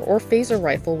tricorder or phaser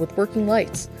rifle with working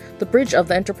lights, the bridge of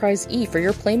the Enterprise E for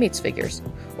your Playmates figures,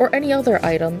 or any other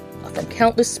item from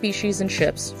countless species and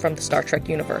ships from the Star Trek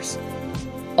universe.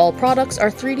 All products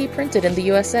are 3D printed in the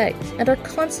USA and are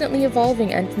constantly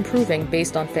evolving and improving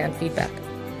based on fan feedback.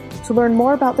 To learn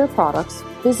more about their products,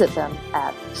 visit them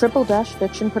at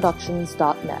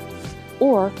triple-fictionproductions.net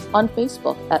or on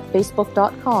Facebook at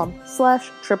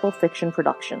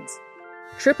facebook.com/triplefictionproductions.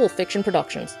 Triple Fiction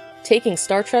Productions, taking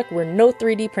Star Trek where no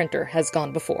 3D printer has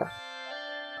gone before.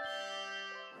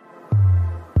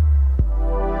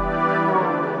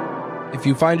 If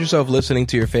you find yourself listening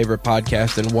to your favorite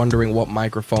podcast and wondering what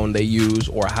microphone they use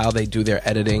or how they do their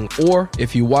editing, or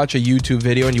if you watch a YouTube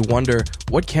video and you wonder,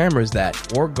 what camera is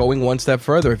that? Or going one step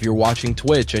further, if you're watching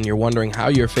Twitch and you're wondering how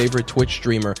your favorite Twitch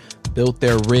streamer built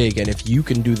their rig and if you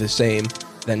can do the same,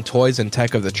 then Toys and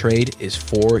Tech of the Trade is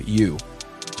for you.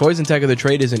 Toys and Tech of the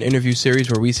Trade is an interview series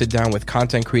where we sit down with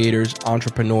content creators,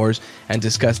 entrepreneurs, and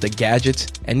discuss the gadgets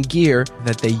and gear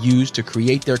that they use to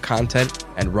create their content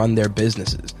and run their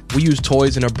businesses. We use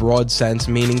toys in a broad sense,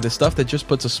 meaning the stuff that just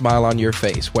puts a smile on your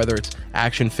face, whether it's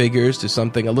action figures to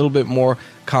something a little bit more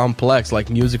complex like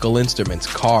musical instruments,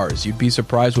 cars. You'd be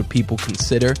surprised what people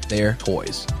consider their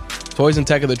toys. Toys and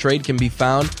Tech of the Trade can be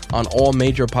found on all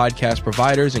major podcast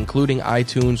providers, including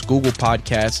iTunes, Google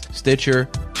Podcasts, Stitcher,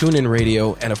 TuneIn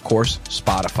Radio, and of course,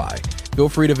 Spotify. Feel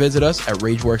free to visit us at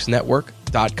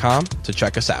RageWorksNetwork.com to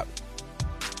check us out.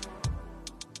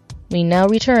 We now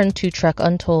return to Trek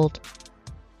Untold.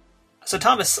 So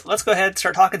Thomas, let's go ahead and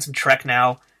start talking some Trek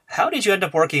now. How did you end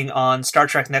up working on Star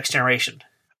Trek Next Generation?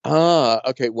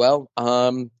 Okay. Well,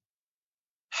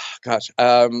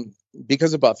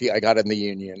 because of Buffy, I got in the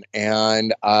union,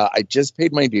 and I just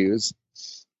paid my dues,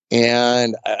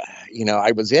 and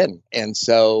I was in, and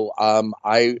so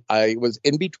I was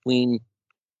in between,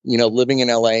 living in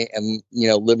LA and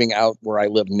living out where I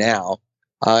live now,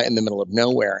 in the middle of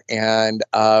nowhere, and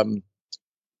I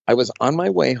was on my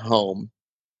way home,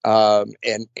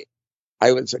 and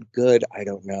I was a good,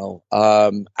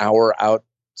 hour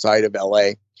outside of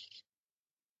LA,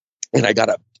 and I got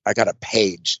a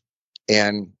page.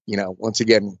 And, once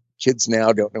again, kids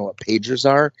now don't know what pagers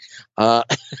are.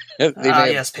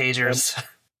 Yes, pagers.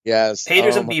 Yes.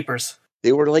 Pagers and beepers.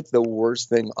 They were like the worst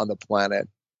thing on the planet.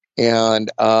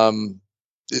 And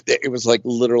it was like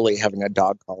literally having a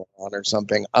dog collar on or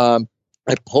something. I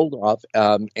pulled off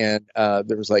and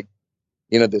there was like,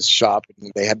 this shop.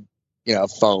 And they had, a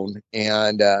phone.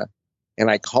 And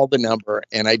I called the number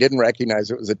and I didn't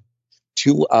recognize it was a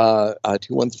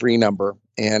 213 number.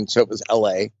 And so it was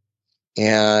LA.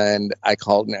 And I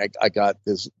called and I got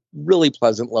this really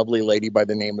pleasant, lovely lady by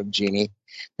the name of Jeannie,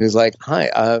 who's like, "Hi,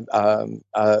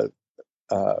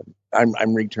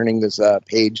 I'm returning this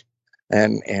page,"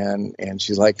 and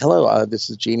she's like, "Hello, this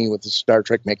is Jeannie with the Star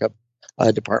Trek makeup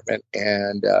department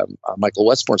and Michael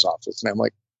Westmore's office." And I'm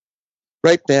like,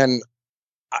 right then,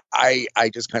 I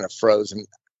just kind of froze and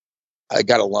I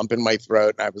got a lump in my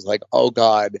throat, and I was like, "Oh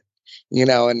God."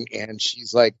 And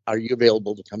she's like, "Are you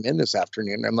available to come in this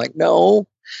afternoon?" And I'm like, "No."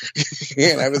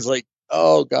 And I was like,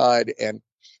 "Oh God." And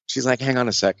she's like, "Hang on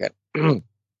a second." And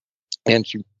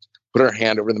she put her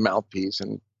hand over the mouthpiece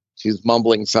and she's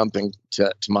mumbling something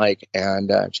to Mike. And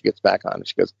she gets back on and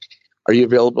she goes, "Are you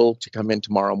available to come in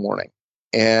tomorrow morning?"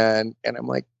 And I'm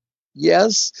like,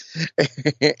 "Yes."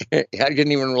 I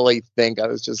didn't even really think. I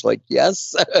was just like,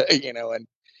 "Yes."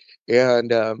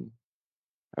 and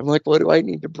I'm like, "What do I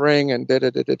need to bring?" And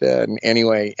And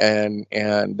anyway,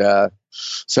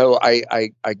 so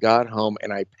I got home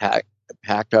and I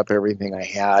packed up everything I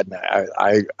had. And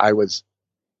I was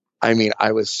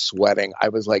sweating. I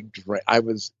was like, I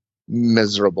was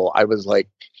miserable. I was like,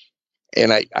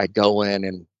 and I go in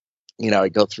and, I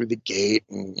go through the gate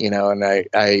and, and I'm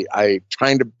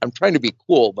trying to be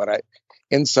cool, but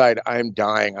inside I'm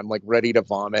dying. I'm like ready to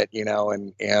vomit,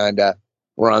 and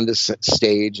we're on this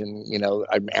stage and,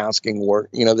 I'm asking where,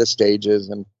 the stages,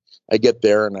 and I get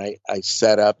there and I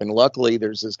set up, and luckily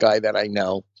there's this guy that I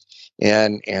know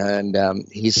and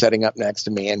he's setting up next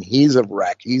to me and he's a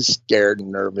wreck. He's scared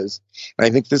and nervous. And I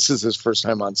think this is his first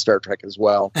time on Star Trek as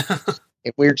well.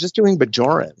 And we were just doing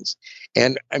Bajorans.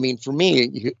 And I mean, for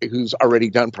me, who's already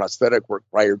done prosthetic work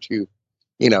prior to,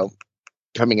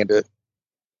 coming into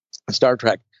Star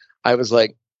Trek, I was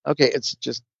like, okay, it's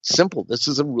just simple. This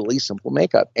is a really simple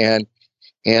makeup. And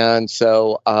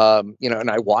so,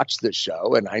 and I watched this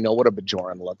show and I know what a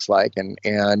Bajoran looks like.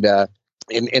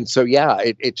 And so, yeah,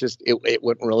 it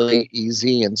went really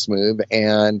easy and smooth.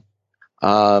 And,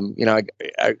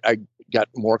 I got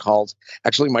more calls.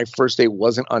 Actually, my first day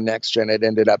wasn't on Next Gen. It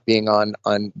ended up being on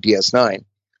DS9.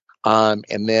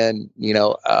 And then,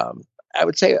 I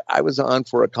would say I was on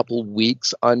for a couple of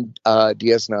weeks on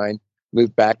DS9,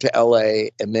 moved back to LA,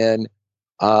 and then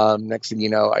Next thing you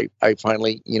know, I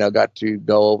finally, got to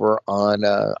go over on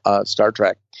Star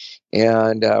Trek.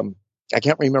 And I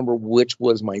can't remember which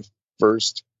was my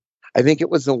first. I think it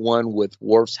was the one with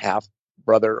Worf's half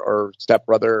brother or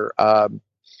stepbrother.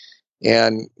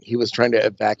 And he was trying to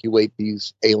evacuate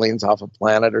these aliens off a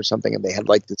planet or something. And they had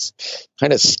like this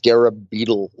kind of scarab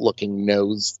beetle looking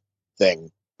nose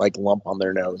thing, like lump on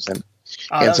their nose. And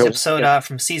that was an episode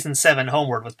from season 7,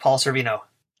 Homeward, with Paul Sorvino.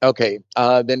 Okay.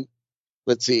 Then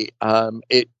let's see. I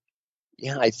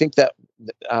think that,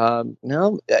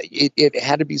 no, it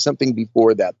had to be something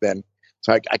before that then.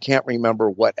 So I can't remember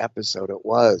what episode it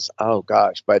was. Oh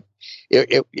gosh. But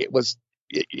it was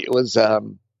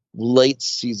late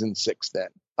season 6 then.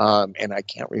 And I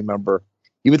can't remember.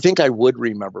 You would think I would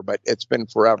remember, but it's been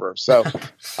forever. So,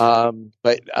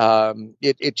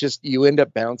 it just, you end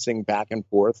up bouncing back and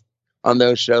forth on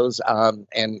those shows. And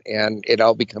it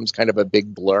all becomes kind of a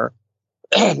big blur.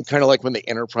 Kind of like when the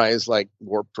Enterprise like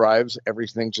warp drives,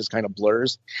 everything just kind of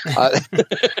blurs.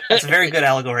 That's a very good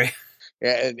allegory.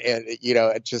 And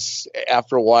it just,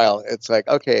 after a while, it's like,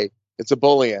 okay, it's a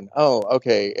Boolean. Oh,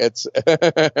 okay, it's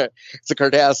it's a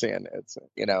Cardassian. It's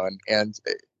and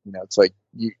it's like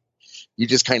you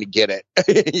just kind of get it,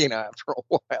 after a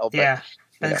while. But, yeah,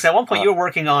 because at one point you were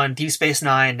working on Deep Space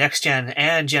Nine, Next Gen,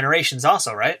 and Generations,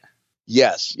 also, right?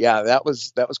 Yes, yeah, that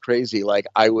was crazy. Like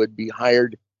I would be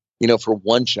hired, for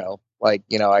one show. Like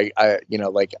I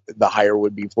like the hire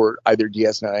would be for either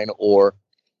DS9 or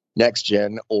Next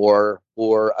Gen or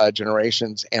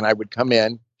Generations, and I would come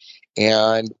in.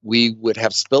 And we would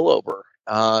have spillover,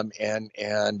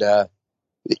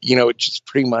 it's just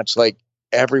pretty much like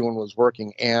everyone was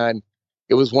working, and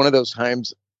it was one of those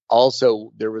times.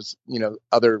 Also, there was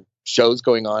other shows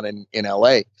going on in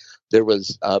LA. There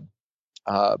was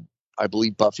I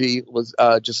believe Buffy was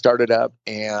just started up,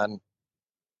 and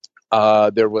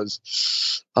there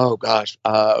was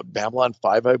Babylon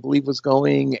 5 I believe was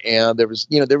going, and there was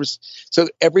so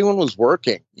everyone was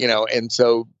working, and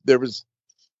so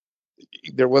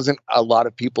there wasn't a lot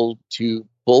of people to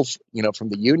pull, from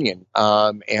the union.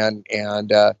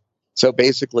 So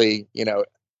basically,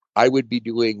 I would be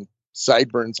doing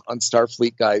sideburns on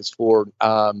Starfleet guys for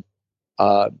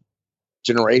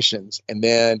Generations, and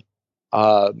then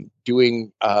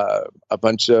doing a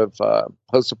bunch of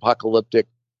post-apocalyptic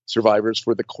survivors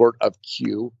for the Court of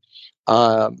Q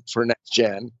for Next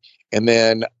Gen, and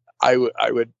then I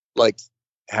would like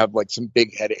have like some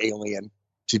big head alien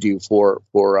to do for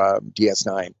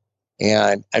DS9.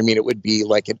 And I mean, it would be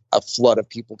like a flood of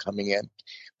people coming in,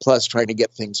 plus trying to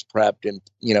get things prepped and,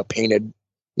 painted,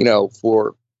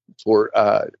 for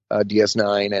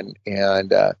DS9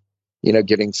 and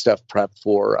getting stuff prepped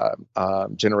for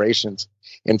Generations.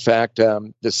 In fact,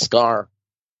 the Scar,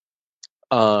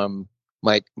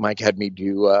 Mike had me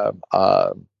do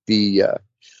the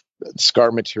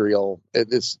Scar material.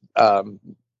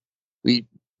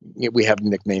 We have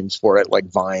nicknames for it like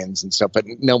vines and stuff, but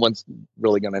no one's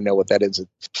really going to know what that is.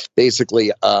 It's basically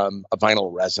a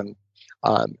vinyl resin,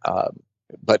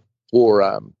 but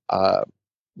for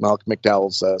Malcolm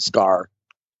McDowell's Scar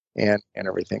and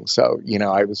everything. So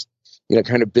I was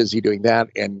kind of busy doing that,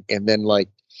 and then like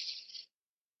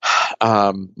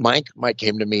Mike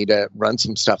came to me to run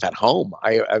some stuff at home.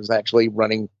 I was actually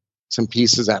running some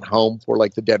pieces at home for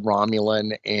like the Dead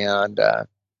Romulan and.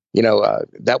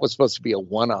 That was supposed to be a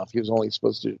one-off. He was only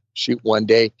supposed to shoot one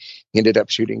day. He ended up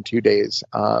shooting 2 days.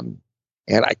 And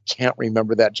I can't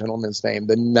remember that gentleman's name.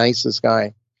 The nicest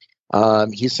guy.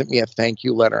 He sent me a thank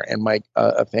you letter, and Mike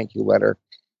a thank you letter,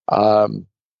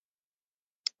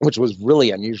 which was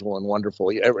really unusual and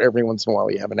wonderful. Every once in a while,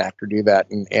 you have an actor do that,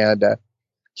 and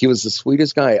he was the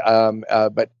sweetest guy.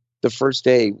 But the first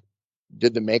day,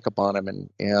 did the makeup on him,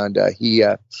 and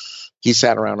he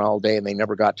sat around all day, and they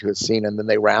never got to his scene, and then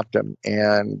they wrapped him,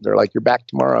 and they're like, "You're back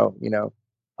tomorrow,"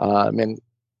 and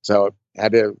so I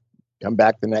had to come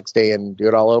back the next day and do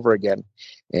it all over again.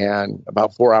 And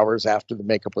about 4 hours after the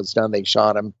makeup was done, they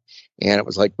shot him, and it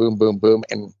was like boom, boom, boom,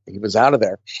 and he was out of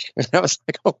there. And I was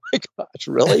like, "Oh my gosh,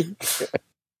 really?" I'm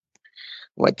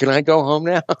like, "Can I go home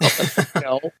now?"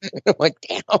 No. I'm like,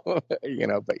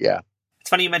 "Damn," but yeah. It's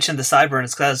funny you mentioned the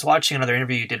sideburns, because I was watching another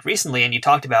interview you did recently, and you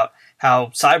talked about how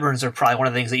sideburns are probably one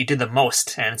of the things that you did the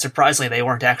most, and surprisingly, they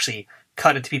weren't actually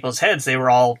cut into people's heads; they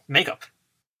were all makeup.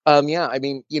 Yeah, I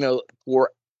mean,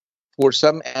 for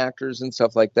some actors and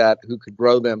stuff like that who could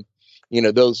grow them,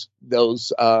 those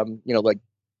like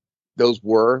those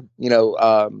were,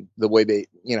 the way they,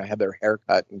 had their hair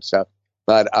cut and stuff.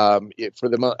 But for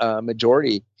the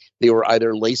majority, they were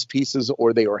either lace pieces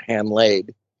or they were hand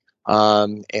laid.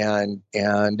 And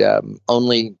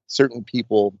only certain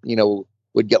people,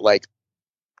 would get like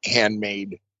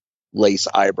handmade lace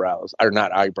eyebrows, or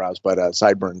not eyebrows, but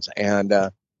sideburns, and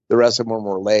the rest of them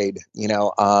were laid.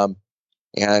 And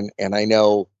I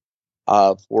know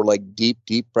for like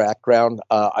deep background,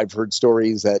 I've heard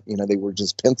stories that they were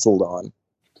just penciled on,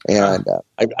 and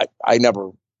I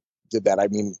never did that. I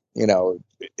mean,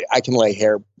 I can lay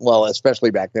hair well,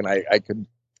 especially back then. I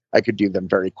could do them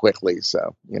very quickly.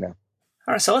 So All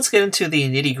right, so let's get into the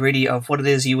nitty gritty of what it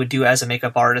is you would do as a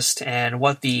makeup artist and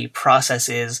what the process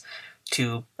is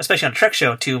to, especially on a Trek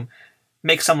show, to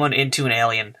make someone into an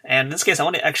alien. And in this case, I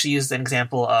want to actually use an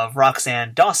example of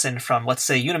Roxanne Dawson from, let's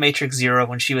say, Unimatrix Zero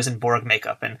when she was in Borg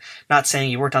makeup. And not saying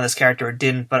you worked on this character or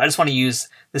didn't, but I just want to use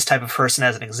this type of person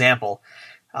as an example.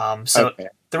 Okay.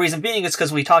 The reason being is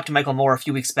because we talked to Michael Moore a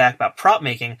few weeks back about prop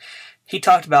making. He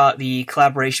talked about the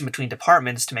collaboration between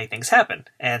departments to make things happen.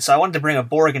 And so I wanted to bring a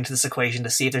Borg into this equation to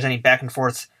see if there's any back and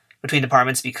forth between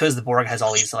departments, because the Borg has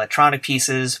all these electronic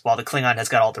pieces, while the Klingon has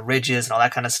got all the ridges and all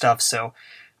that kind of stuff. So,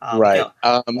 right.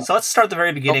 So let's start at the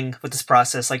very beginning with this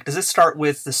process. Like, does it start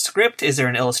with the script? Is there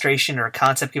an illustration or a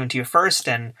concept given to you first?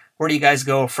 And where do you guys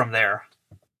go from there?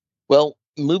 Well,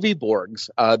 movie Borgs,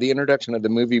 the introduction of the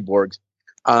movie Borgs,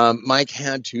 Mike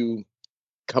had to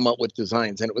come up with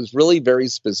designs, and it was really very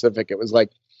specific. It was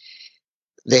like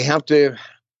they have to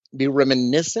be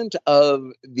reminiscent of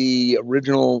the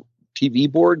original TV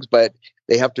Borgs, but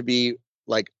they have to be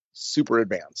like super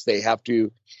advanced. They have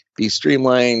to be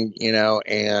streamlined,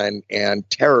 and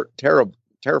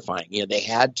terrifying. They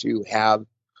had to have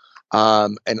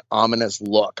an ominous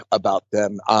look about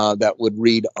them that would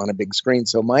read on a big screen.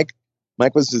 So Mike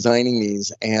was designing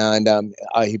these, and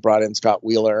he brought in Scott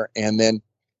Wheeler, and then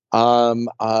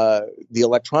the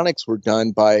electronics were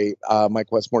done by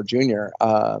Mike Westmore Jr.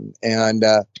 And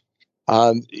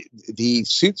the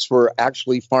suits were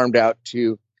actually farmed out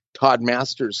to Todd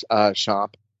Masters'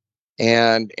 shop,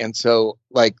 and so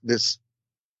like this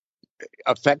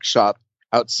effect shop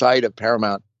outside of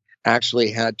Paramount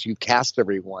actually had to cast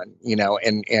everyone,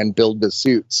 and build the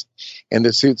suits, and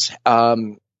the suits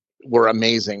were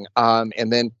amazing.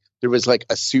 And then there was like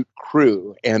a suit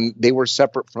crew, and they were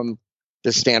separate from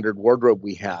the standard wardrobe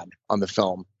we had on the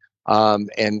film.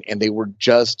 And they were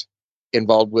just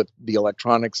involved with the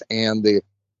electronics and the,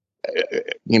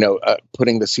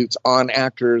 putting the suits on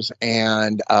actors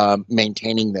and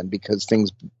maintaining them, because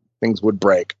things would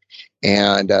break.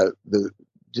 And it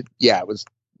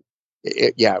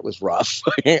was rough,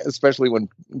 especially when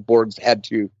Borgs had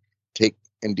to take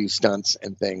and do stunts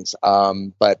and things.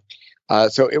 So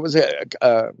it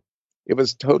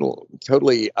was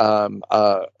totally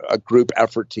a group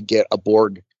effort to get a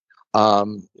Borg,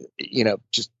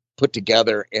 just put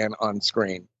together and on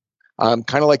screen. Kind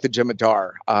of like the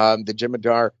Jemadar. The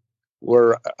Jemadar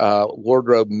were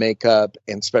wardrobe, makeup,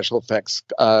 and special effects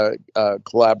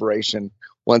collaboration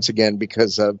once again,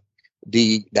 because of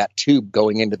that tube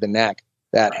going into the neck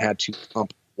that had to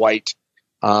pump white,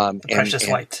 precious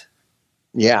white.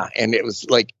 Yeah, and it was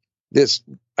like this.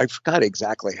 I forgot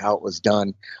exactly how it was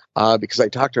done because I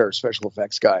talked to our special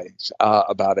effects guys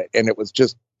about it, and it was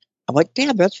just, I'm like,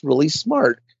 damn, that's really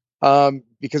smart,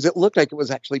 because it looked like it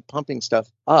was actually pumping stuff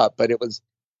up, but it was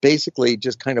basically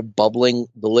just kind of bubbling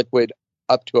the liquid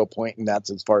up to a point, and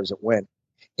that's as far as it went.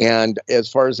 And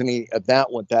as far as any of that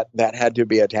went, that had to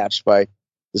be attached by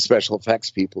the special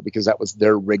effects people, because that was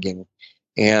their rigging,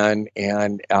 and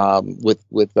with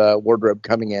wardrobe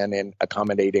coming in and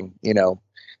accommodating,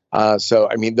 so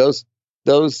I mean those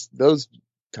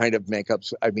kind of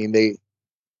makeups, I mean they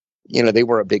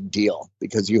were a big deal,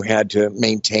 because you had to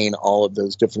maintain all of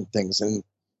those different things, and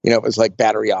it was like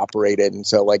battery operated, and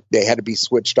so like they had to be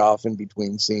switched off in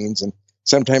between scenes, and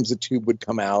sometimes the tube would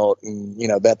come out, and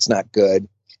that's not good,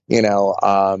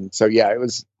 so yeah, it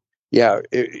was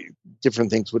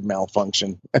different things would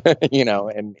malfunction,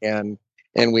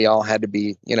 and we all had to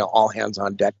be, all hands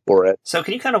on deck for it. So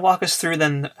can you kind of walk us through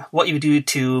then what you do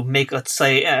to make, let's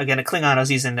say, again, a Klingon? I was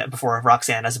using it before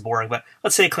Roxanne as a Borg, but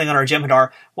let's say a Klingon or a Jem'Hadar.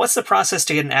 What's the process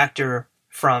to get an actor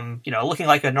from, looking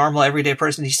like a normal everyday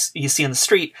person you see on the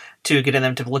street to getting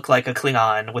them to look like a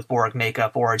Klingon with Borg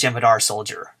makeup or a Jem'Hadar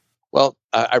soldier? Well,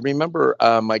 I remember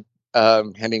Mike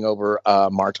handing over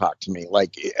Martok to me.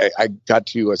 Like I got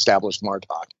to establish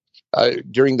Martok.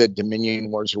 During the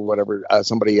Dominion Wars or whatever,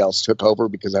 somebody else took over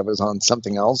because I was on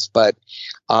something else. But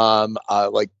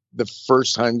like the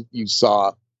first time you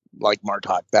saw like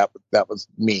Martok, that was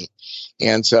me.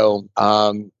 And so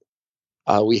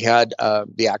we had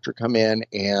the actor come in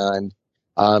and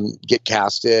get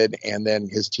casted, and then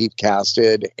his teeth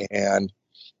casted, and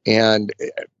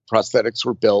prosthetics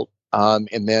were built, and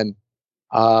then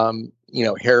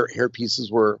hair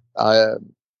pieces were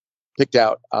picked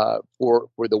out for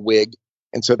the wig,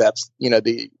 and so that's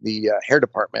the hair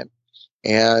department,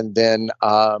 and then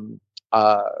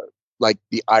like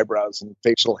the eyebrows and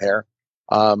facial hair,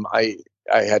 I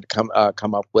had come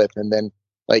up with, and then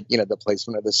like the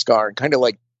placement of the scar, and kind of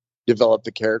like develop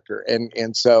the character,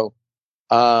 and so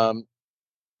our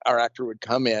actor would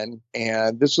come in,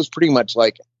 and this was pretty much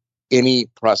like any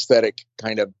prosthetic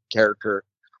kind of character.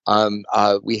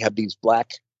 We had these black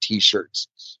T-shirts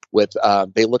with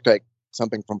they looked like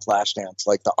something from Flashdance,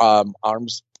 like the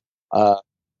arms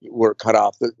were cut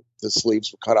off, the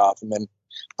sleeves were cut off, and then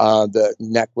the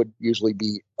neck would usually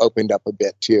be opened up a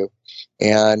bit too,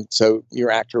 and so your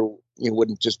actor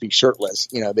wouldn't just be shirtless.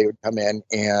 They would come in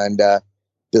and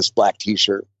this black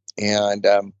T-shirt and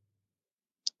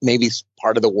maybe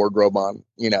part of the wardrobe on,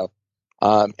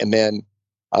 and then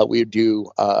we would do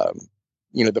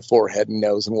the forehead and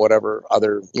nose and whatever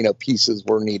other pieces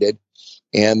were needed,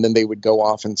 and then they would go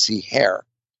off and see hair,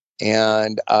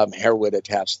 and hair would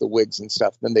attach the wigs and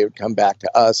stuff. Then they would come back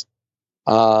to us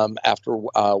after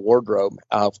wardrobe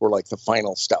for like the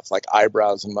final stuff, like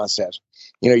eyebrows and mustache.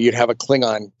 You'd have a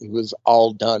Klingon who was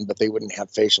all done, but they wouldn't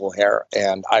have facial hair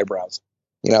and eyebrows.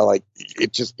 Like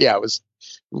it just, it was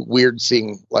weird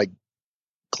seeing like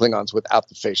Klingons without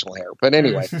the facial hair. But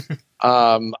anyway,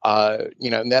 and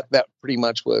that pretty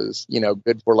much was,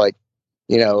 good for like,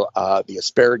 the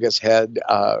asparagus head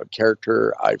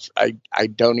character. I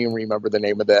don't even remember the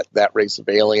name of that race of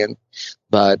alien,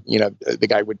 but the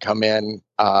guy would come in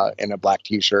a black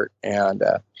T-shirt, and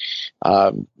the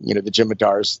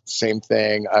Jemadars, same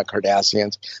thing.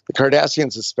 Cardassians, the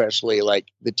Cardassians especially, like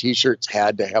the T-shirts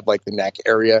had to have like the neck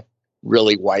area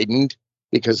really widened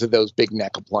because of those big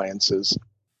neck appliances.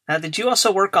 Now, did you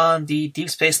also work on the Deep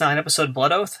Space Nine episode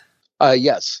Blood Oath?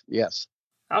 Yes.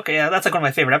 Okay, yeah, that's like one of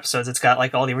my favorite episodes. It's got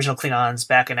like all the original Klingons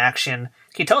back in action.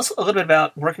 Can you tell us a little bit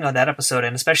about working on that episode,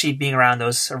 and especially being around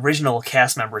those original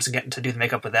cast members and getting to do the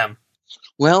makeup with them?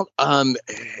 Well,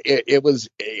 it was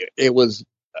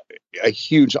a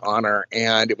huge honor,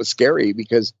 and it was scary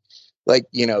because, like,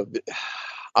 a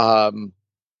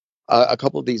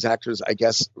couple of these actors, I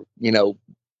guess,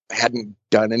 hadn't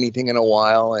done anything in a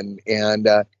while, and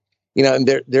they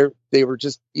were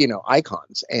just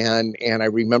icons, and I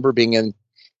remember being in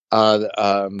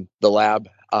the lab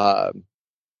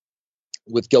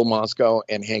with Gil Mosco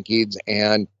and Hank Eads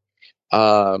and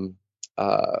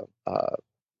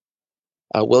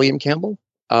William Campbell,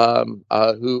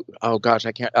 who, oh gosh,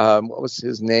 I can't, what was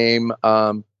his name?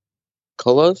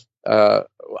 Koloth? Oh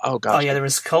gosh. Oh yeah, there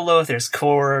was Koloth, there's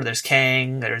Kor, there's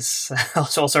Kang, there's all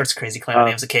sorts of crazy Klingon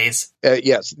names of K's.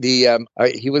 Yes,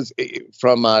 he was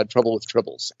from Trouble with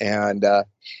Tribbles, and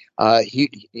he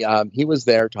was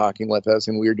there talking with us,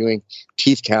 and we were doing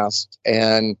teeth casts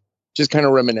and just kind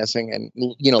of reminiscing and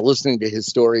listening to his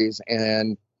stories,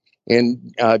 and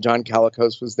John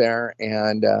Calicos was there,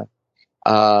 and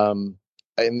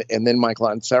then Michael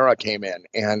and Sarah came in,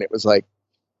 and it was like,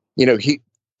 he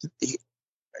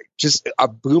just a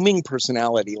booming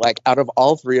personality. Like out of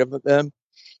all three of them,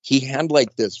 he had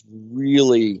like this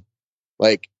really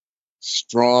like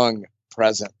strong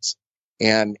presence,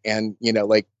 and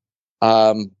like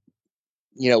we're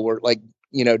like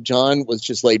John was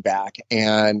just laid back,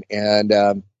 and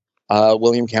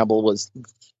William Campbell was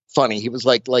funny. He was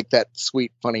like that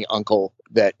sweet funny uncle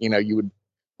that you would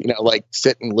like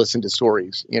sit and listen to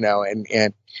stories, and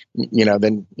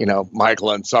then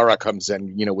Michael and Sarah comes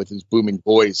in, with his booming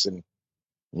voice, and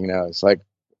it's like,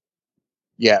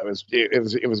 yeah, it was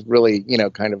really,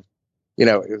 kind of,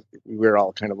 we were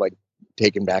all kind of like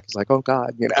taken back. It's like, oh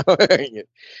God, he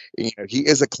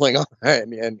is a Klingon,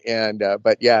 and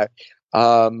but yeah,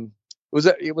 it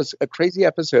was a crazy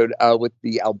episode with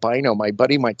the albino. My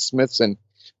buddy Mike Smithson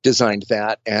designed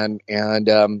that and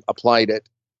applied it.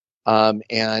 We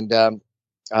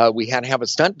had to have a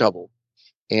stunt double,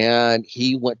 and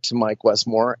he went to Mike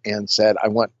Westmore and said, I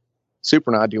want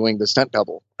Surprenant doing the stunt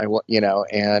double. I want,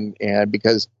 and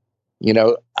because,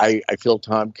 I feel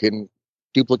Tom can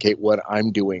duplicate what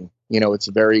I'm doing. It's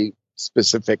a very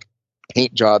specific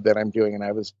paint job that I'm doing.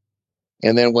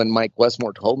 And then when Mike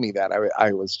Westmore told me that,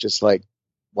 I was just like,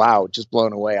 wow, just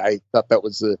blown away. I thought that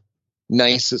was the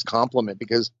nicest compliment,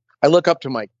 because I look up to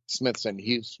Mike Smithson.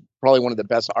 He's probably one of the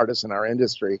best artists in our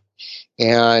industry,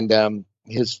 and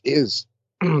his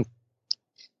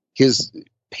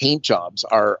paint jobs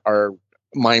are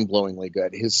mind-blowingly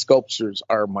good. His sculptures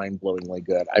are mind-blowingly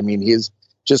good. I mean, he's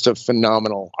just a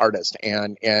phenomenal artist,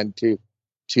 and to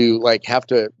like have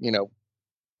to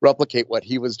replicate what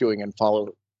he was doing and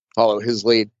follow his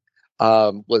lead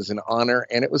was an honor,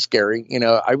 and it was scary.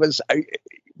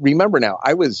 remember now,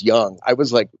 I was young. I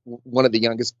was like one of the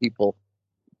youngest people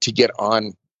to get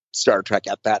on Star Trek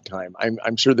at that time.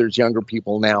 I'm sure there's younger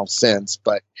people now since,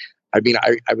 but I mean,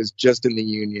 I was just in the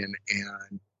union,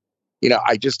 and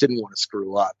I just didn't want to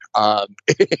screw up. I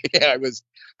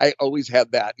always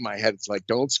had that in my head. It's like,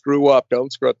 don't screw up,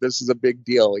 don't screw up. This is a big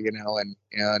deal, and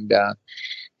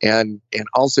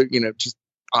also, just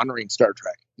honoring Star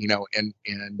Trek, and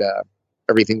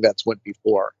everything that's went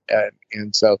before,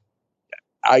 and so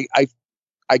I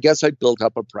guess I built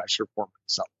up a pressure for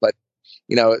myself, but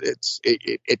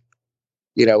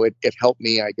it helped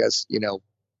me, I guess,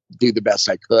 do the best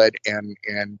I could and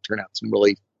turn out some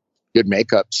really good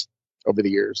makeups over the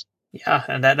years. Yeah,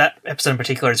 and that episode in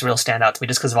particular is a real standout to me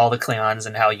just because of all the Klingons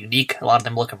and how unique a lot of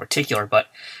them look in particular. But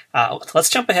let's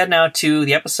jump ahead now to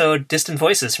the episode Distant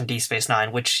Voices from Deep Space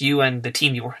Nine, which you and the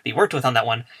team you worked with on that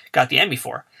one got the Emmy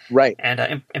for. Right.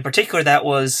 And in particular, that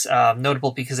was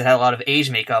notable because it had a lot of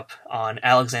age makeup on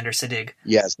Alexander Siddig.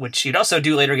 Yes. Which you'd also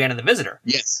do later again in The Visitor.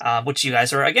 Yes. Which you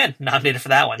guys are, again, nominated for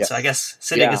that one. Yes. So I guess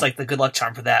Siddig is like the good luck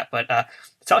charm for that. But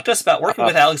talk to us about working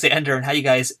with Alexander and how you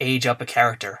guys age up a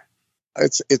character.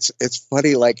 It's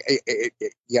funny, like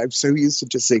I'm so used to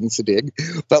just saying Siddig,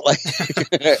 but like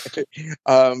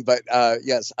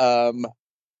yes,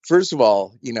 first of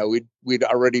all, we'd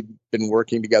already been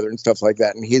working together and stuff like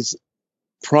that, and he's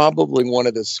probably one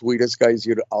of the sweetest guys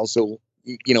you'd also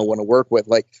want to work with.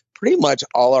 Like pretty much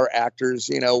all our actors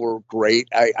were great.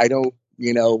 I don't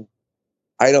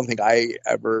think I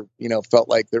ever felt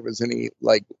like there was any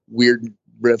like weird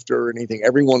rift or anything.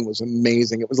 Everyone was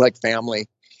amazing. It was like family.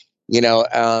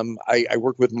 I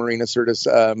worked with Marina Sirtis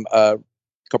a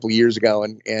couple of years ago,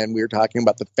 and we were talking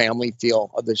about the family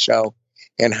feel of the show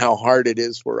and how hard it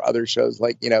is for other shows.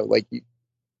 Like, a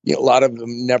lot of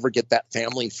them never get that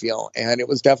family feel, and it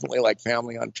was definitely like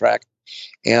family on Trek.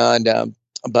 And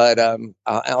but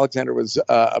Alexander was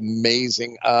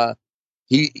amazing.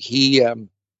 He went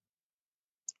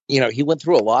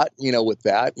through a lot, with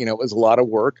that. It was a lot of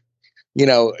work.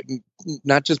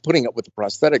 Not just putting up with the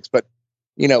prosthetics, but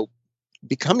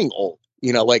becoming old,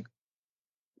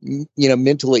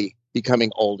 mentally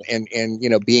becoming old and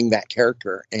being that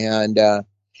character and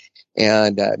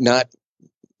not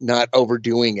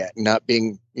overdoing it, not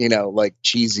being, like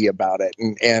cheesy about it.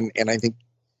 And I think,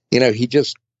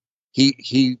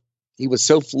 he was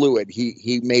so fluid.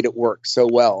 He made it work so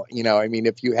well. I mean,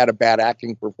 if you had a bad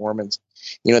acting performance,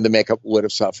 the makeup would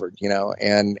have suffered, but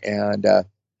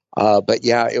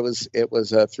yeah, it was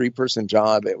a 3-person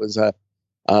job. It was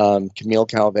Camille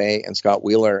Calvé and Scott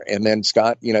Wheeler. And then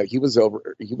Scott, he was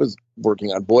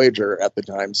working on Voyager at the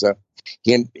time. So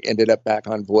he ended up back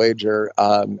on Voyager.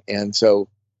 And so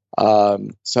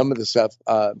some of the stuff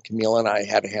Camille and I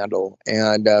had to handle.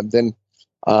 And then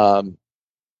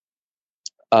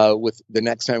with the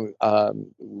next time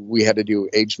we had to do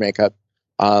age makeup,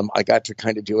 I got to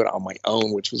kind of do it on my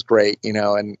own, which was great,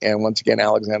 and once again,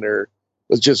 Alexander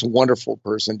was just a wonderful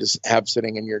person to have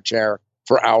sitting in your chair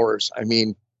for hours. I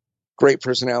mean, great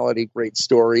personality, great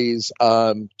stories,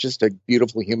 just a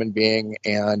beautiful human being.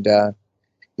 And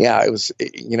yeah, it was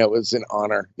an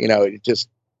honor,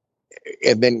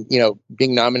 and then,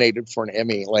 being nominated for an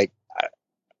Emmy, like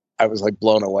I was like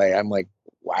blown away. I'm like,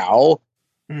 wow,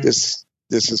 this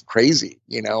is crazy,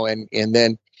 and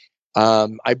then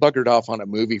I buggered off on a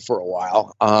movie for a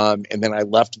while. And then I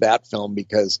left that film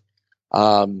because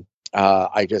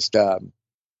I just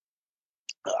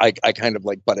I kind of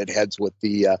like butted heads with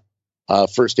the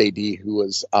first AD who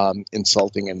was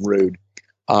insulting and rude.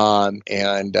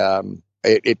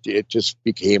 It just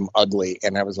became ugly.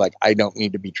 And I was like, I don't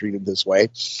need to be treated this way.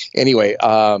 Anyway,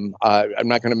 I'm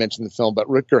not going to mention the film, but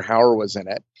Rutger Hauer was in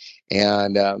it.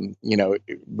 And,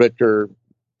 Rutger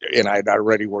and I had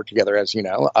already worked together, as you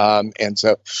know. And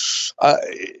so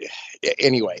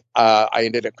anyway, I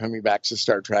ended up coming back to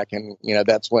Star Trek, and,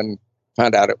 that's when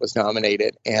found out it was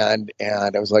nominated, and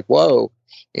I was like, whoa.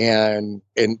 And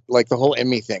like the whole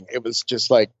Emmy thing, it was just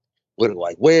like, what do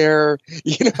I wear?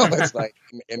 It's like,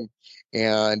 and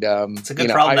it's a good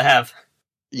problem to have,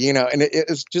 and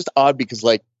it's just odd because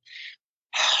like,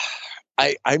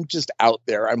 I'm just out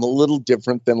there. I'm a little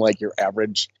different than like your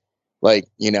average, like,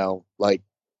 like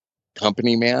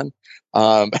company man.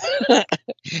 And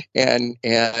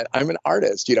I'm an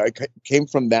artist, I came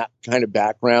from that kind of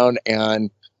background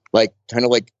and like, kind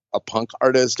of like a punk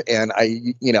artist. And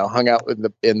I, hung out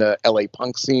in the LA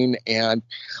punk scene. And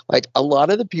like a lot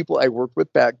of the people I worked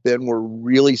with back then were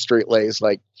really straight laced.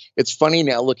 Like, it's funny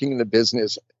now looking in the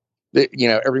business that,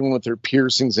 everyone with their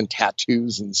piercings and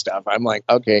tattoos and stuff. I'm like,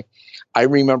 okay, I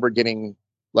remember getting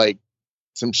like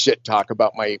some shit talk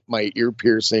about my ear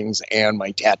piercings and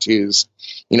my tattoos,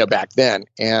 you know, back then.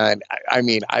 And I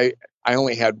mean, I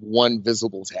only had one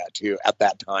visible tattoo at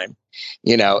that time,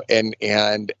 you know,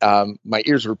 and my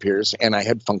ears were pierced and I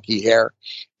had funky hair.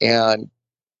 And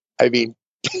I mean,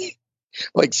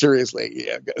 like seriously,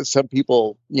 yeah, some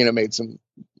people, you know, made some,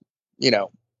 you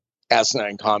know,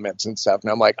 asinine comments and stuff.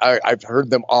 And I'm like, I've heard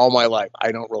them all my life.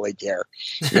 I don't really care,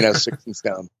 you know, six and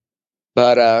stone.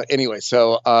 But anyway,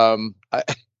 so I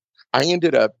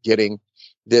ended up getting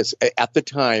this at the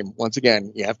time. Once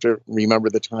again, you have to remember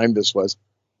the time this was.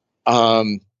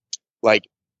 Like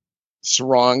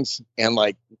sarongs and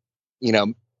like, you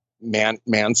know,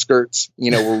 man skirts,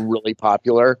 you know, were really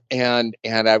popular. And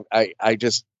I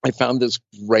found this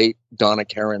great Donna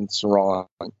Karan sarong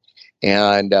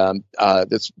and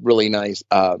this really nice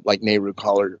like Nehru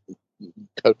collar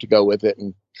coat to go with it.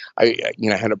 And you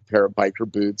know, had a pair of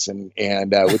biker boots and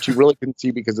which you really couldn't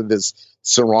see because of this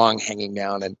sarong hanging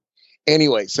down. And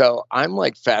anyway, so I'm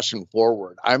like fashion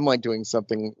forward. I'm like doing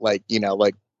something like, you know,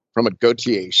 like from a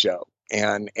Gautier show.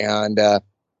 And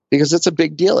because it's a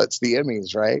big deal. It's the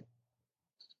Emmys, right?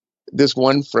 This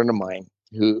one friend of mine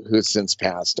who's since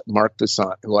passed, Mark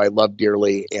Toussaint, who I love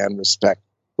dearly and respect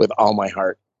with all my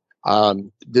heart.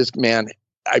 This man,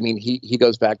 I mean, he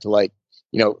goes back to like,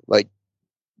 you know, like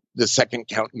the second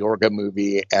Count Yorga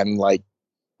movie and like,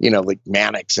 you know, like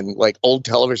Mannix and like old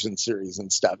television series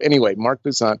and stuff. Anyway, Mark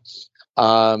Toussaint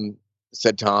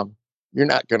said, Tom, you're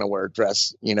not going to wear a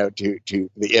dress, you know, to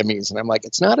the Emmys. And I'm like,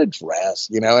 it's not a dress,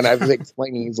 you know, and I was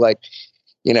explaining, he's like,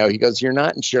 you know, he goes, you're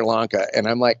not in Sri Lanka. And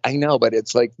I'm like, I know, but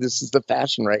it's like, this is the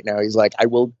fashion right now. He's like, I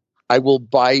will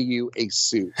buy you a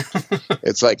suit.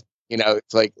 It's like, you know,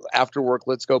 it's like after work,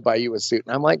 let's go buy you a suit.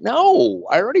 And I'm like, no,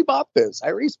 I already bought this. I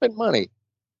already spent money.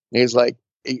 And he's like,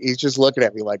 he's just looking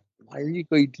at me like, why are you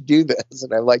going to do this?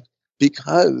 And I'm like,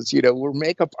 because, you know, we're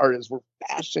makeup artists, we're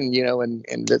fashion, you know, and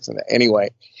this and that. Anyway,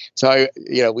 so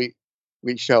you know, we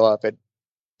show up and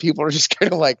people are just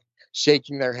kind of like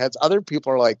shaking their heads. Other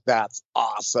people are like, that's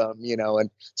awesome, you know,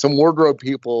 and some wardrobe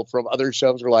people from other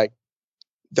shows are like,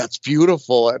 that's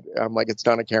beautiful. And I'm like, it's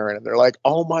Donna Karan. And they're like,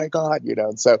 oh my God, you know,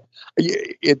 and so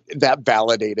that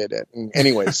validated it. And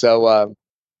anyway, so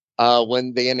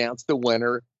when they announced the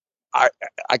winner,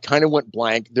 I kind of went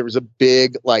blank. There was a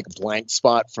big like blank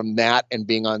spot from that and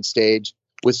being on stage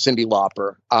with Cyndi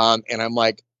Lauper. And I'm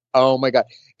like, oh my God.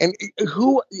 And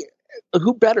who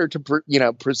better to, you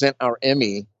know, present our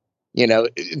Emmy, you know,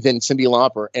 than Cyndi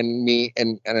Lauper and me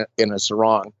in a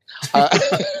sarong.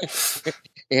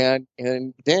 And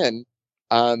then,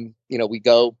 you know, we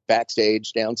go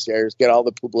backstage downstairs, get all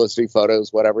the publicity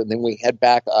photos, whatever. And then we head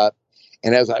back up.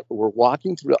 And as we're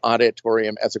walking through the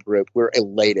auditorium as a group, we're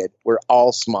elated. We're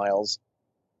all smiles.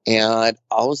 And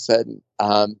all of a sudden,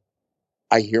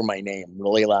 I hear my name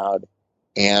really loud.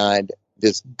 And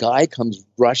this guy comes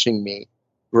rushing me,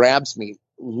 grabs me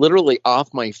literally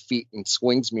off my feet and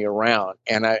swings me around.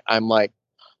 And I'm like,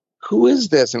 who is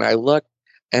this? And I look,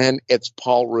 and it's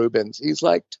Paul Rubens. He's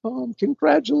like, Tom,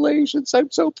 congratulations. I'm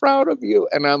so proud of you.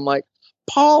 And I'm like,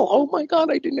 Paul, oh my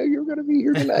God, I didn't know you were going to be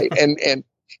here tonight.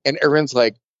 And everyone's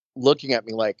like looking at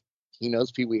me like he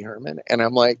knows Pee Wee Herman. And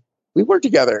I'm like, we work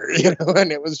together, you know,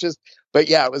 and it was just, but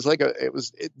yeah, it was like it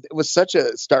was such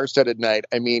a star-studded night.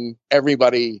 I mean,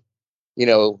 everybody, you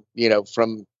know,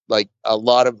 from like a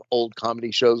lot of old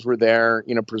comedy shows were there,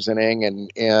 you know, presenting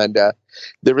and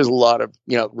there was a lot of,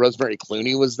 you know, Rosemary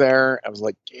Clooney was there. I was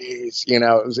like, geez, you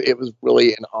know, it was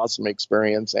really an awesome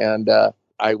experience. And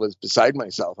I was beside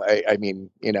myself. I mean,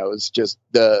 you know, it was just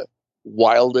the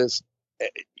wildest,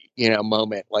 you know,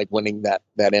 moment, like winning that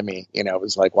Emmy, you know, it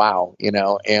was like, wow, you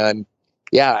know, and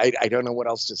yeah, I don't know what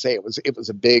else to say. It was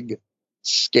a big,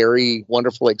 scary,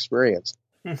 wonderful experience.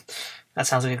 That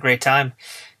sounds like a great time.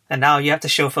 And now you have to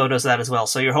show photos of that as well.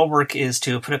 So your homework is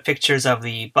to put up pictures of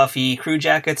the Buffy crew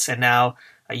jackets and now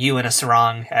you in a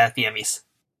sarong at the Emmys.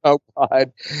 Oh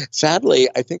God. Sadly,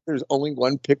 I think there's only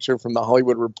one picture from the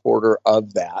Hollywood Reporter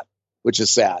of that, which is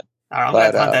sad. All right, I'm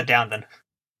going to hunt that down then.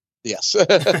 Yes.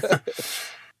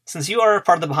 Since you are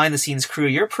part of the behind-the-scenes crew,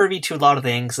 you're privy to a lot of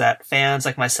things that fans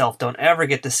like myself don't ever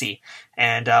get to see.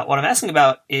 And what I'm asking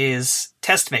about is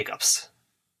test makeups.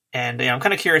 And you know, I'm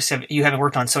kind of curious, you having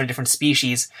worked on so many different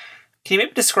species, can you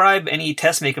maybe describe any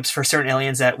test makeups for certain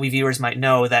aliens that we viewers might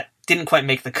know that didn't quite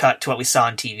make the cut to what we saw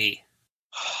on TV?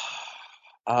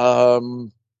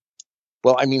 Well,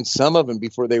 I mean, some of them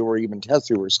before they were even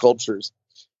tested were sculptures.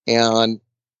 And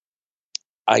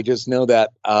I just know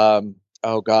that,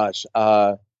 oh gosh,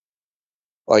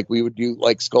 like we would do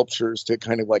like sculptures to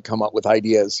kind of like come up with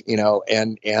ideas, you know,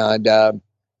 and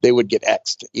they would get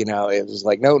X'd, you know, it was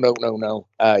like, no,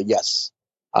 yes.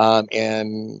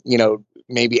 and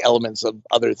maybe elements of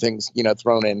other things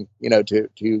thrown in to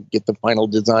get the final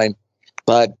design.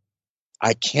 But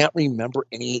I can't remember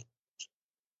anything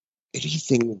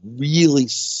really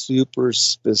super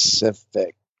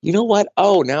specific. You know what?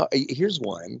 Oh, now here's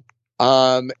one.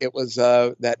 It was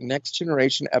that Next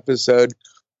Generation episode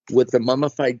with the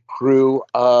mummified crew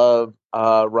of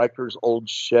Riker's old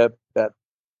ship that's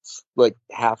like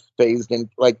half phased in,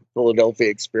 like Philadelphia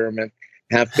Experiment,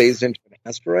 half phased into an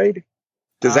asteroid.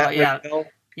 Does that ring a bell?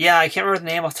 Yeah, I can't remember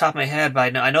the name off the top of my head,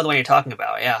 but I know the one you're talking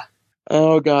about. Yeah.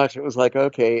 Oh gosh, it was like,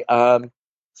 okay.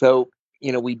 So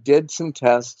we did some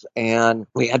tests and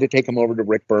we had to take them over to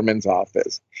Rick Berman's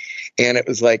office. And it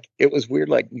was weird,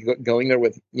 like going there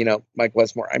with, Mike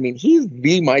Westmore. I mean, he's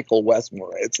the Michael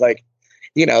Westmore. It's like,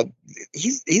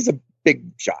 he's a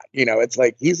big shot, it's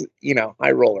like, he's,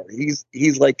 high roller.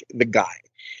 He's like the guy.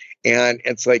 And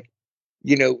it's like,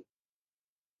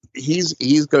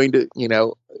 he's going to,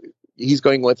 he's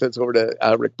going with us over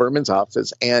to Rick Berman's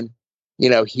office. And,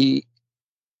 he,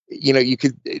 you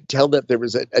could tell that there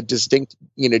was a distinct,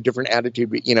 different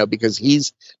attitude, because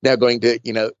he's now going to,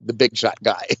 the big shot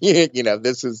guy,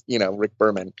 this is, Rick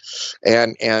Berman.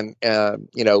 And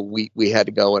we had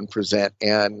to go and present,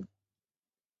 and,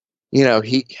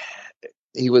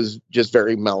 he was just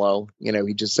very mellow.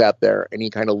 He just sat there and he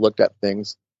kind of looked at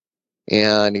things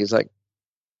and he's like,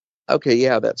 okay,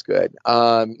 yeah, that's good.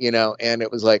 And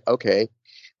it was like, okay.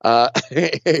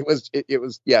 It was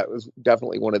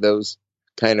definitely one of those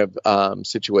kind of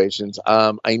situations.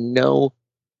 I know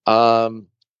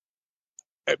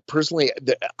personally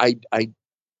I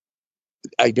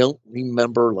don't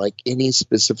remember like any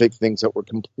specific things that were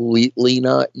completely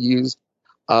not used.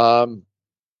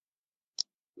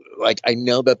 Like I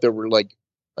know that there were like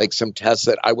some tests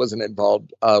that I wasn't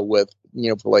involved with,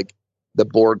 for like the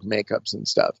Borg makeups and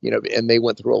stuff, and they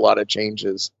went through a lot of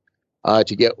changes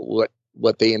to get what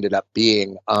they ended up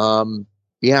being.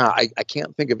 I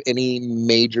can't think of any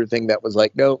major thing that was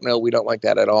like, no, we don't like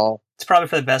that at all. It's probably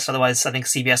for the best. Otherwise, I think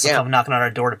CBS will come knocking on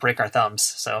our door to break our thumbs.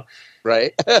 So,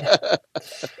 right.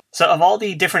 So, of all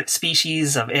the different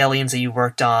species of aliens that you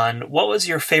worked on, what was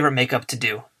your favorite makeup to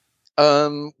do?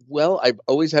 Well, I've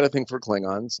always had a thing for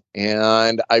Klingons,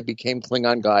 and I became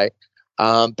Klingon guy.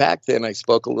 Back then, I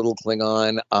spoke a little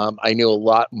Klingon. I knew a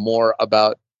lot more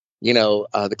about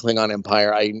the Klingon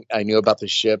Empire. I knew about the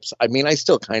ships. I mean, I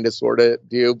still kind of sort of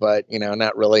do, but,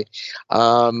 not really.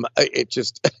 It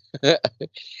just,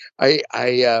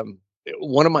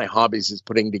 one of my hobbies is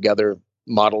putting together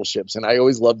model ships. And I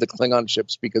always loved the Klingon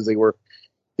ships because they were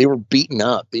beaten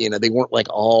up. They weren't like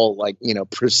all like,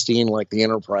 pristine like the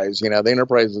Enterprise. The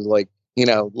Enterprise was like,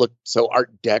 looked so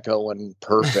Art Deco and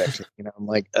perfect. I'm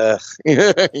like, ugh.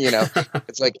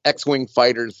 It's like X-Wing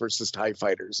fighters versus TIE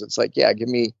fighters. It's like, yeah, give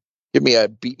me a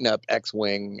beaten up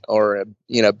X-Wing or a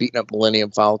beaten up Millennium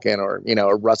Falcon or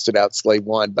a rusted out Slave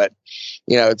One. But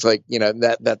it's like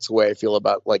that's the way I feel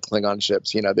about like Klingon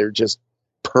ships. They're just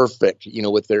perfect.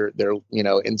 With their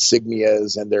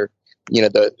insignias and their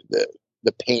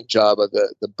the paint job of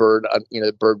the bird,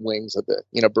 the bird wings of the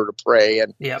bird of prey,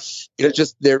 and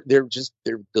just they're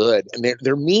good, and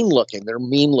they're mean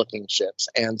looking ships.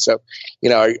 And so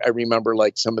I remember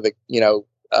like some of the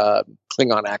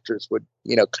Klingon actors would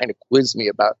kind of quiz me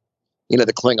about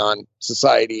the Klingon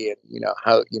society and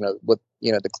how what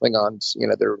the Klingons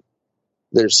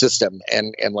their system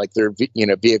and like their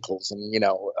vehicles and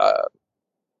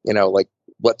like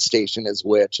what station is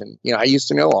which, and I used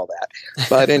to know all that,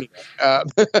 but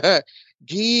anyway,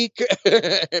 geek.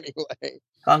 Anyway,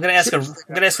 I'm gonna ask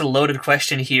a loaded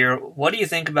question here. What do you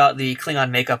think about the Klingon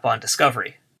makeup on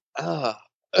Discovery? I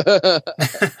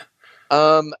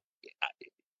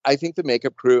think the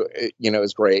makeup crew,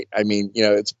 is great. I mean,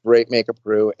 it's a great makeup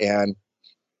crew,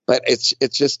 but it's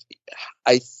just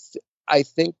I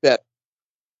think that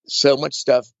so much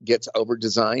stuff gets over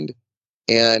designed,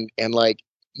 and like.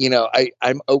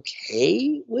 I'm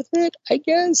okay with it, I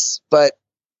guess, but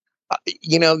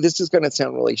this is going to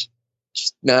sound really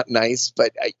not nice,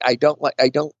 but I don't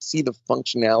see the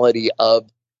functionality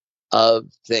of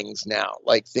things now.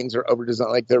 Like things are over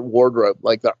designed, like their wardrobe,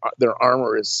 like their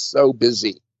armor is so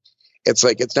busy. It's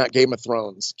like, it's not Game of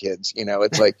Thrones, kids,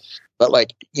 it's like, but like,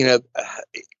 the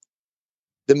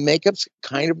makeups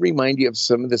kind of remind you of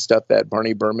some of the stuff that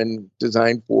Barney Berman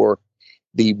designed for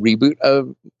the reboot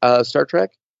of Star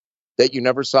Trek that you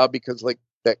never saw because like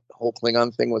that whole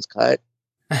Klingon thing was cut.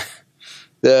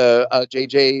 The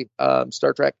JJ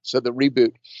Star Trek, so the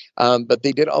reboot, but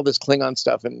they did all this Klingon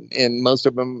stuff, and most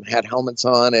of them had helmets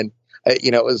on, and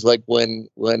it was like when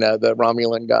the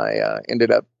Romulan guy ended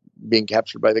up being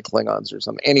captured by the Klingons or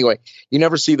something. Anyway, you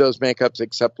never see those makeups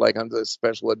except like on the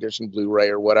special edition Blu-ray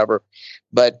or whatever.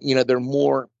 But they're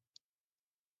more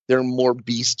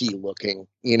beastie looking,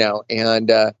 and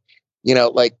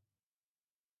like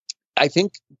I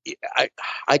think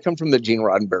I come from the Gene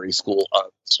Roddenberry school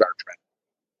of Star Trek,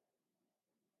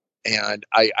 and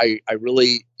I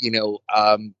really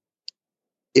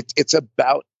it's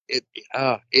about it.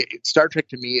 Star Trek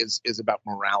to me is about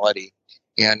morality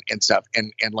and stuff,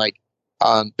 and like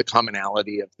the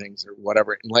commonality of things or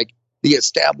whatever, and like the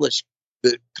established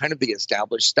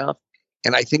stuff.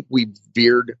 And I think we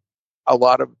veered a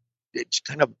lot of it's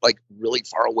kind of like really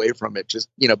far away from it, just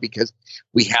because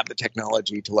we have the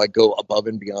technology to like go above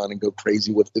and beyond and go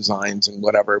crazy with designs and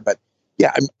whatever. But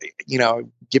yeah, I'm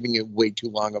giving you way too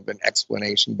long of an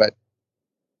explanation, but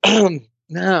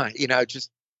nah,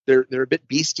 just they're a bit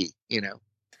beastie.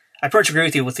 I pretty much agree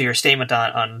with you with your statement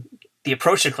on the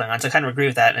approach to Klingons. I kind of agree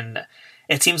with that, and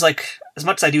it seems like as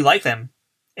much as I do like them,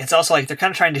 it's also like they're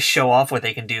kind of trying to show off what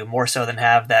they can do more so than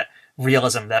have that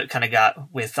realism that kind of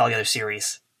got with all the other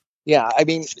series. Yeah, I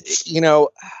mean,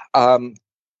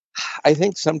 I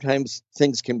think sometimes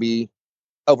things can be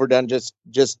overdone just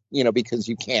because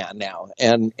you can now,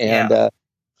 and Yeah.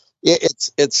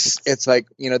 it's like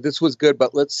this was good,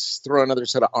 but let's throw another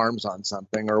set of arms on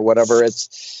something or whatever.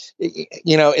 It's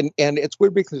and it's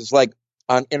weird because like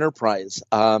on Enterprise,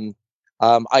 I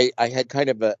had kind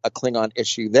of a Klingon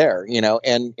issue there,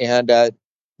 and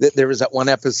there was that one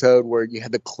episode where you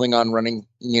had the Klingon running,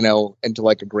 into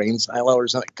like a grain silo or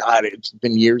something. God, it's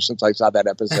been years since I saw that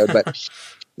episode, but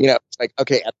it's like,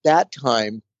 okay, at that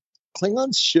time,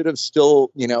 Klingons should have still,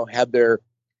 had their,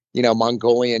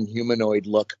 Mongolian humanoid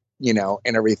look,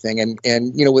 and everything.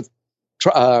 And with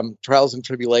Trials and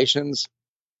Tribulations,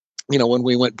 when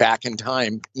we went back in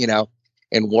time,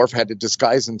 and Worf had to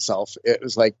disguise himself, it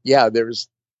was like, yeah, there's,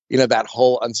 that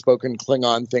whole unspoken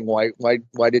Klingon thing. Why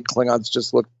did Klingons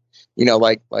just look,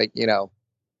 like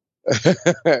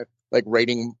like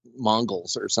raiding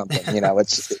Mongols or something?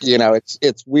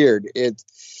 It's weird.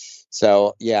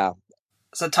 So yeah.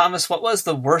 So Thomas, what was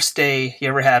the worst day you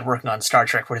ever had working on Star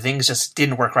Trek where things just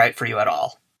didn't work right for you at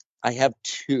all? I have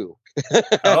two.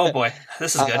 Oh boy,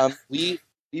 this is good. We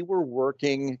were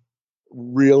working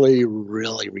really,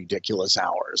 really ridiculous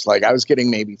hours. Like I was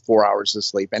getting maybe 4 hours of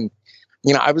sleep, and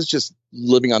I was just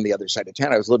living on the other side of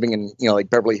town. I was living in like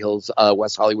Beverly Hills,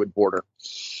 West Hollywood border,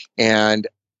 and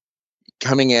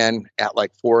coming in at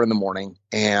like 4 a.m.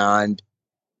 and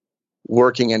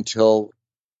working until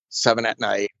 7 at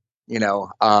night. 8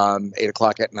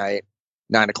 o'clock at night,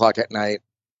 9 o'clock at night,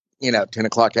 10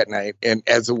 o'clock at night. And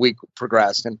as the week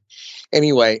progressed, and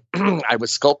anyway, I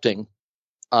was sculpting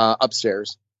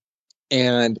upstairs,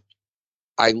 and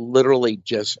I literally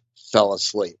just fell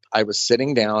asleep. I was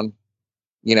sitting down,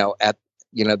 at,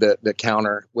 the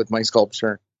counter with my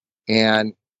sculpture,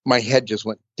 and my head just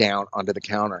went down onto the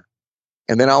counter.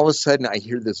 And then all of a sudden I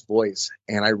hear this voice,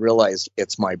 and I realize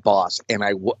it's my boss. And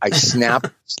I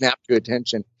snapped to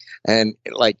attention, and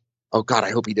like, oh God,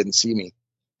 I hope he didn't see me.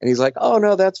 And he's like, oh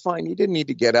no, that's fine. You didn't need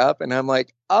to get up. And I'm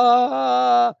like,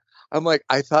 I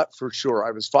thought for sure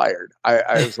I was fired.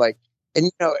 I was like, and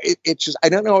it's just, I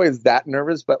don't know, I was that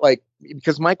nervous, but like,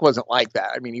 because Mike wasn't like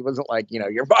that. I mean, he wasn't like,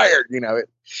 you're fired,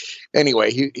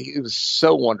 anyway, he was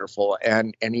so wonderful.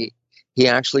 And he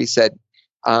actually said,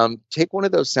 take one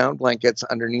of those sound blankets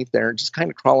underneath there and just kind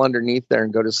of crawl underneath there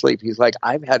and go to sleep. He's like,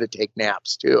 I've had to take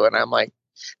naps too. And I'm like,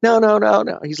 no.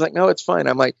 He's like, no, it's fine.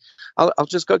 I'm like, I'll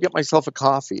just go get myself a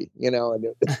coffee, And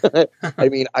I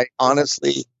mean, I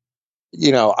honestly,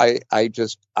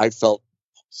 I felt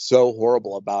so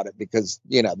horrible about it because,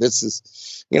 this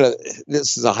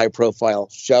is a high profile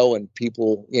show, and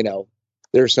people,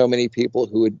 there are so many people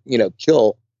who would,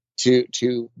 kill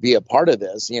to be a part of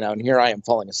this, and here I am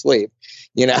falling asleep,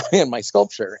 in my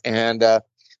sculpture. And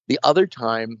the other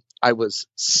time I was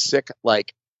sick,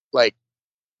 like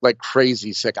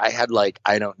crazy sick. I had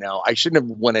I don't know, I shouldn't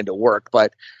have went into work,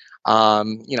 but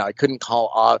I couldn't call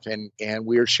off, and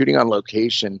we were shooting on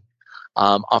location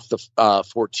off the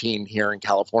 14 here in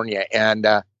California, and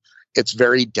it's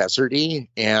very deserty,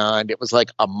 and it was like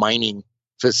a mining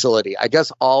facility. I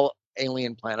guess all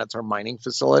alien planets are mining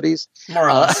facilities, more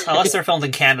or less, unless they're filmed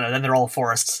in Canada, then they're all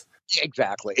forests.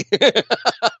 Exactly.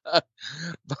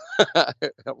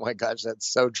 Oh my gosh, that's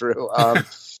so true.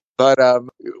 But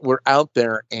we're out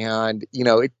there, and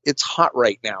it's hot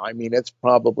right now. I mean, it's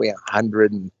probably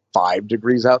 105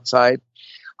 degrees outside,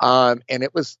 and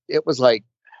it was like,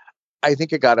 I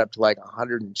think it got up to like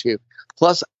 102.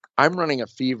 Plus, I'm running a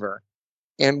fever,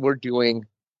 and we're doing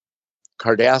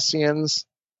Cardassians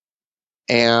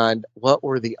And what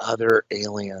were the other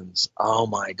aliens? Oh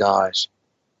my gosh.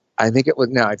 I think it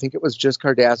was just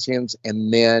Cardassians,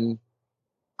 and then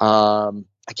I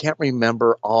can't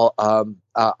remember all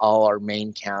our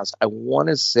main cast. I want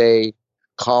to say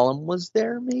Colin was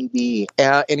there, maybe.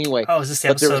 Anyway, Oh, is this the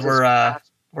but there was episode this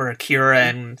where Kira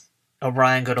and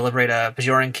O'Brien go to liberate a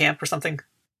Bajoran camp or something?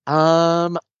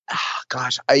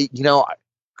 Gosh, I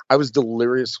was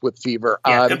delirious with fever.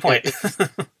 Yeah, good point.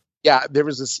 Yeah, there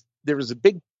was a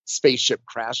big spaceship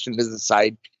crashed into the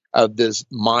side of this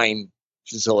mine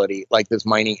facility, like this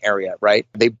mining area, right?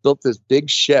 They built this big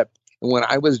ship, and when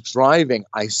I was driving,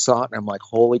 I saw it, and I'm like,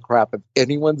 holy crap! If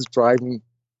anyone's driving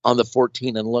on the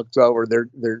 14 and looks over, they're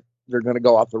going to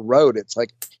go off the road. It's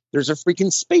like there's a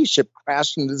freaking spaceship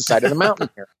crashed into the side of the mountain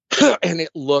here, and it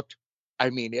looked. I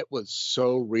mean, it was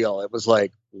so real. It was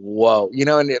like, whoa,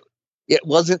 and it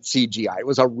wasn't CGI. It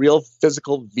was a real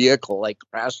physical vehicle, like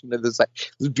crashed into the side.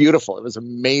 It was beautiful. It was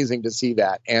amazing to see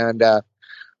that, and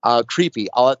creepy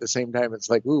all at the same time. It's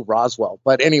like, ooh, Roswell.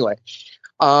 But anyway,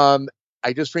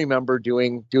 I just remember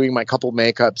doing my couple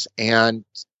makeups and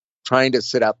trying to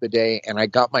sit out the day, and I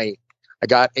got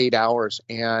 8 hours,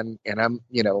 and I'm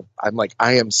like,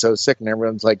 I am so sick, and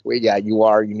everyone's like, well, yeah, you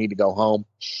are. You need to go home.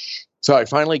 So I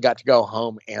finally got to go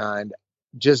home, and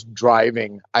just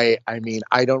driving. I mean,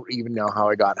 I don't even know how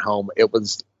I got home. It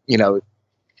was,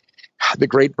 the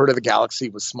great bird of the galaxy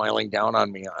was smiling down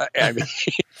on me. I mean,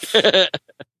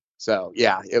 so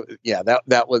yeah,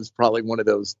 that was probably one of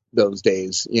those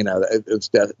days. It's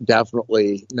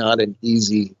definitely not an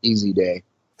easy day.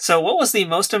 So, what was the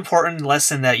most important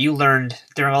lesson that you learned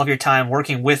during all of your time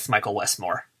working with Michael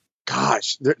Westmore?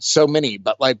 Gosh, there's so many,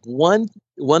 but like one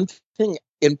thing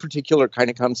in particular kind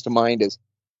of comes to mind is,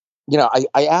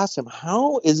 I asked him,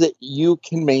 how is it you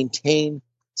can maintain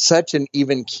such an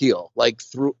even keel, like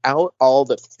throughout all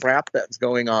the crap that's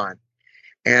going on,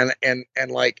 and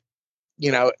like,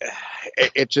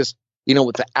 it just,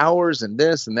 with the hours and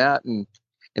this and that, and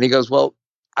he goes, well,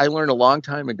 I learned a long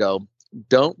time ago,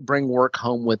 don't bring work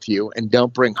home with you, and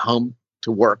don't bring home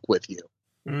to work with you.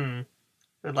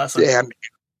 Good lesson. And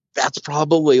that's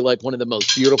probably like one of the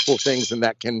most beautiful things, and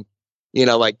that can,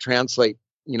 like translate,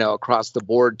 across the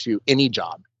board to any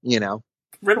job,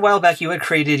 Read a while back, you had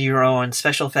created your own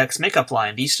special effects makeup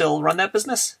line. Do you still run that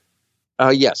business?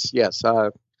 Yes.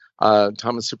 Thomas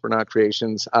Surprenant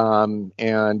Creations.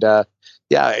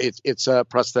 It's a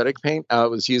prosthetic paint.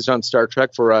 It was used on Star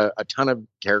Trek for a ton of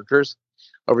characters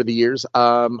over the years. It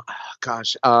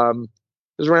was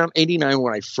around 89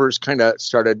 when I first kind of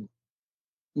started,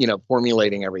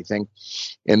 formulating everything.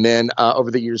 And then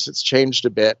over the years, it's changed a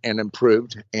bit and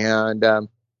improved. And,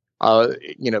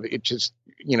 it just,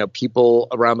 people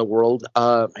around the world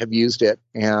have used it.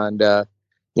 And,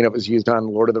 it was used on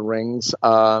Lord of the Rings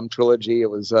trilogy.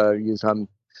 It was used on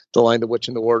The Lion, the Witch,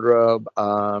 and the Wardrobe,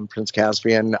 Prince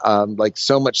Caspian, like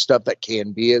so much stuff that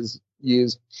K&B has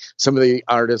used. Some of the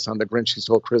artists on The Grinch Who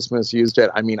Stole Christmas used it.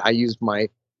 I mean, I used my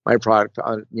product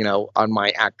on, on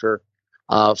my actor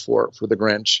for The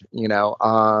Grinch,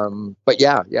 but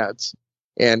yeah,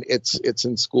 it's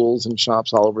in schools and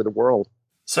shops all over the world.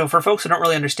 So for folks who don't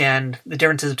really understand the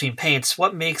differences between paints,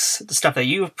 what makes the stuff that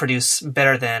you produce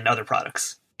better than other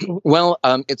products? Well,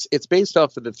 it's based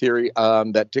off of the theory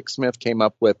that Dick Smith came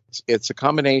up with. It's a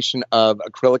combination of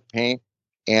acrylic paint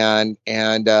and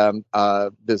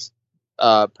this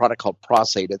product called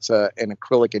Prosate. It's an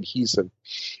acrylic adhesive,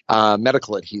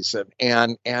 medical adhesive,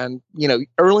 and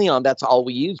early on that's all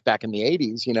we used back in the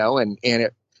 80s, and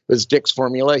it was Dick's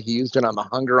formula. He used it on The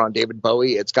Hunger, on David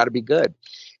Bowie. It's got to be good,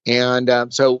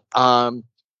 and so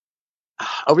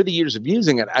over the years of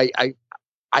using it,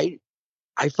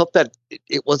 I felt that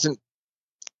it wasn't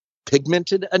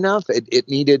pigmented enough. It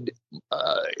needed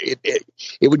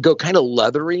it would go kind of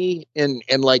leathery and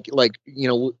like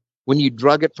when you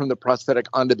drug it from the prosthetic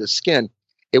onto the skin,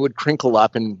 it would crinkle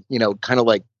up and kind of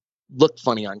like look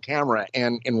funny on camera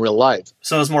and in real life.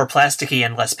 So it was more plasticky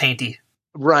and less painty.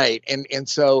 Right. And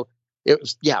so it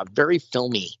was very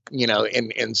filmy,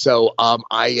 and so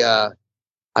I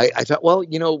thought, well,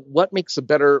 what makes a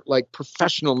better like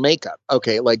professional makeup?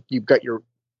 Okay, like you've got your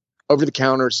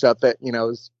over-the-counter stuff that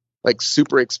is like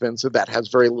super expensive that has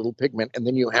very little pigment, and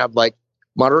then you have like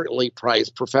moderately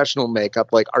priced professional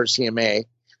makeup like RCMA,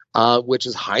 which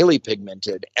is highly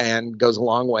pigmented and goes a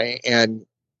long way, and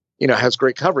has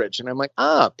great coverage. And I'm like,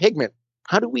 pigment.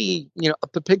 How do we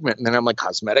up the pigment? And then I'm like,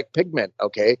 cosmetic pigment.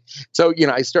 Okay, so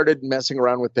I started messing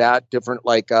around with that, different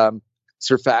like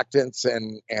surfactants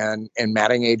and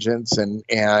matting agents, and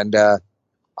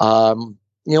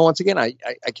once again, I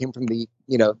came from the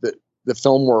the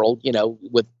film world,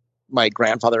 with my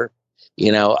grandfather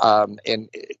And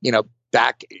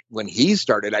back when he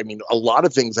started, I mean, a lot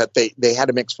of things that they had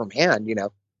to mix from hand,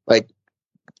 like,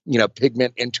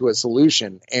 pigment into a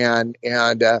solution, and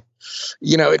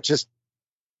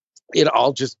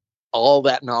all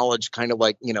that knowledge kind of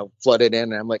like, flooded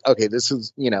in, and I'm like, okay, this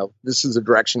is the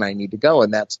direction I need to go.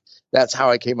 And that's how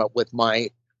I came up with my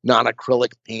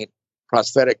non-acrylic paint,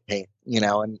 prosthetic paint,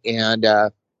 and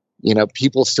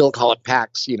people still call it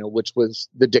PAX, which was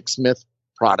the Dick Smith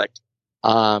product,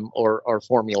 or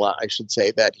formula, I should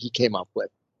say, that he came up with,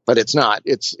 but it's not,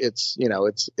 it's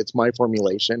my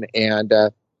formulation. And,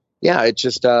 it's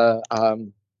just,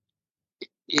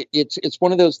 it's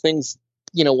one of those things,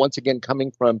 once again,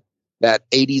 coming from that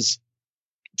 80s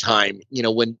time,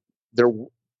 when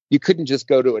you couldn't just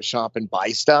go to a shop and buy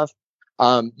stuff.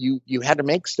 You had to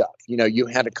make stuff, you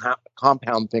had to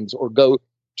compound things, or go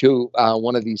to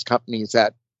one of these companies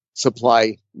that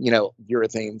supply,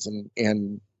 urethanes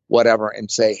and whatever, and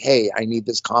say, hey, I need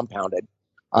this compounded.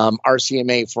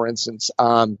 RCMA, for instance,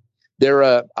 they're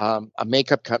a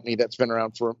makeup company that's been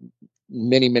around for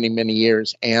many, many, many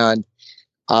years. And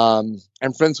I'm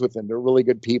friends with them. They're really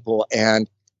good people. And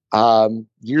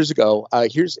years ago,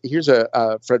 here's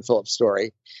a Fred Phillips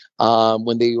story.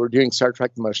 When they were doing Star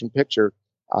Trek the Motion Picture,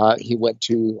 he went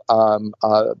to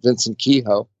Vincent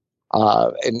Kehoe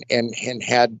and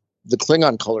had the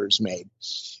Klingon colors made.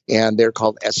 And they're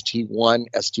called ST1,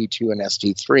 ST2, and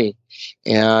ST3.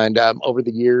 And over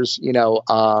the years,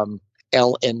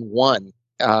 LN1,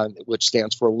 which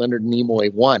stands for Leonard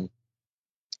Nimoy 1.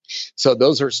 So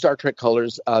those are Star Trek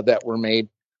colors that were made,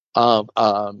 for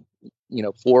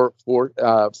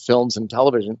films and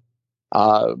television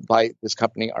by this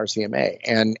company RCMA,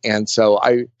 and so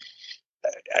I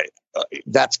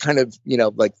that's kind of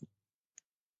like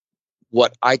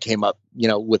what I came up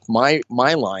with my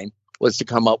line, was to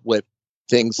come up with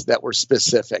things that were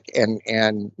specific, and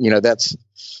that's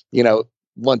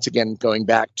once again going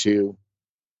back to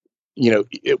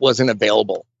it wasn't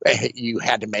available. You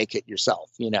had to make it yourself,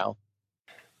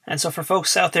 And so for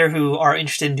folks out there who are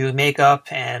interested in doing makeup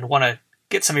and want to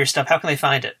get some of your stuff, how can they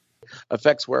find it?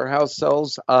 Effects Warehouse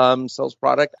sells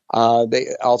product.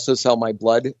 They also sell my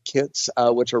blood kits,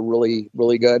 which are really,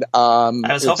 really good. I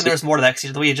was hoping there was more to that,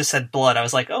 because the way you just said blood, I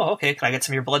was like, oh, okay, can I get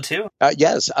some of your blood too?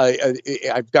 Yes,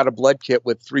 I've got a blood kit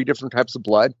with 3 different types of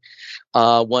blood.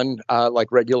 One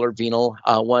like regular venal,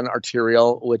 one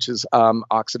arterial, which is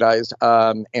oxidized,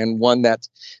 and one that's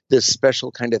this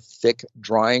special kind of thick,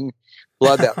 drying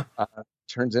blood that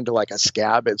turns into like a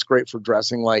scab. It's great for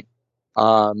dressing, like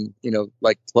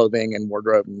like clothing and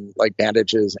wardrobe, and like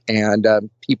bandages and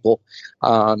people.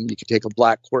 You could take a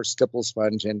black coarse stipple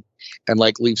sponge and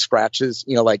like leave scratches,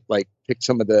 like pick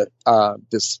some of the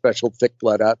this special thick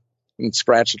blood up and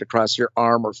scratch it across your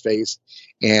arm or face,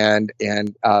 and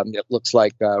it looks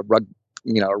like a rug,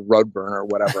 a road burn or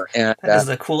whatever. And that is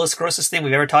the coolest, grossest thing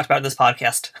we've ever talked about in this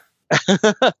podcast.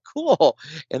 Cool.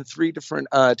 And 3 different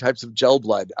types of gel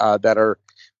blood that are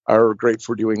great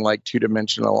for doing like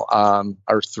 2-dimensional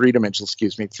or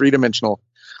 3-dimensional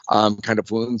kind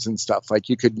of wounds and stuff. Like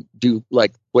you could do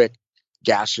like quick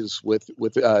gashes with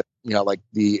like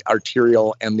the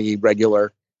arterial and the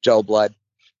regular gel blood.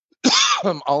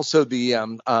 Also the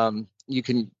you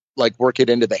can like work it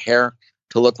into the hair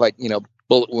to look like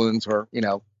bullet wounds, or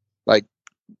like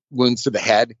wounds to the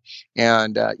head.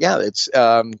 And it's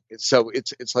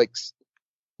like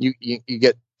you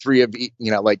get 3 of each,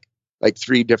 like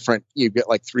 3 different, you get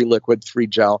like 3 liquid, 3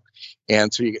 gel,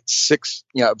 and so you get 6,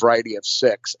 a variety of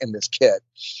 6 in this kit.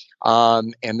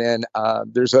 And then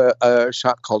there's a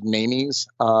shop called Mamie's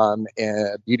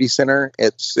Beauty Center.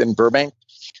 It's in Burbank.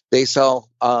 They sell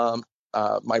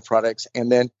my products.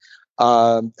 And then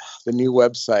the new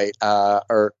website,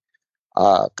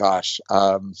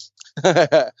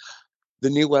 the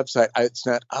new website, it's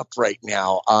not up right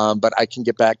now, but I can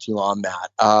get back to you on that.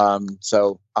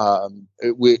 So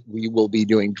we will be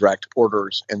doing direct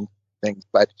orders and things,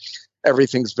 but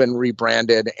everything's been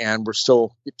rebranded, and we're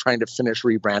still trying to finish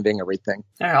rebranding everything.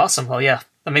 All right, awesome. Well, yeah,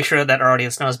 I'll make sure that our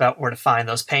audience knows about where to find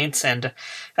those paints. And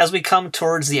as we come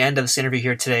towards the end of this interview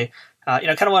here today, kind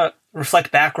of want to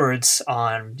reflect backwards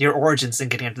on your origins in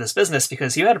getting into this business,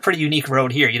 because you had a pretty unique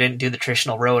road here. You didn't do the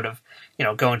traditional road of,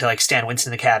 going to like Stan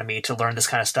Winston Academy to learn this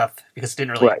kind of stuff, because it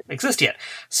didn't really exist yet.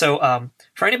 So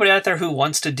for anybody out there who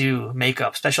wants to do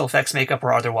makeup, special effects makeup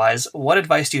or otherwise, what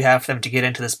advice do you have for them to get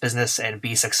into this business and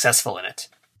be successful in it?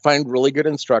 Find really good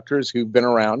instructors who've been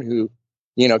around, who,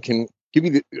 can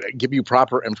give you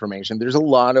proper information. There's a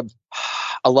lot of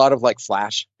like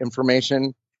flash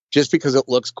information. Just because it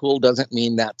looks cool doesn't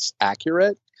mean that's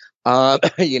accurate.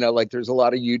 Like there's a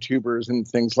lot of YouTubers and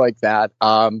things like that.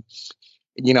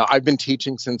 I've been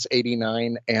teaching since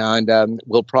 '89, and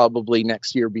we'll probably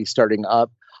next year be starting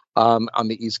up on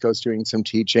the East Coast doing some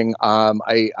teaching.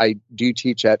 I do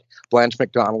teach at Blanche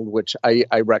McDonald, which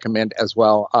I recommend as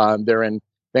well. They're in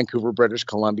Vancouver, British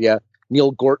Columbia.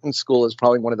 Neil Gorton School is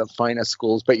probably one of the finest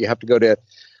schools, but you have to go to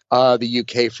the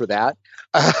UK for that.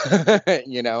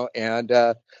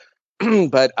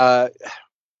 But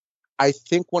I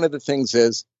think one of the things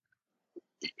is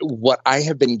what I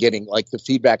have been getting, like the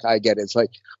feedback I get is like,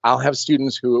 I'll have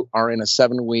students who are in a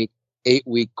 7-week,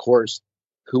 8-week course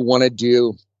who want to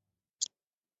do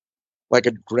like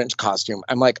a Grinch costume.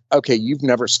 I'm like, okay, you've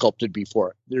never sculpted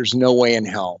before. There's no way in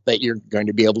hell that you're going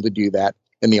to be able to do that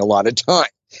in the allotted time.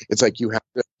 It's like you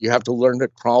have to learn to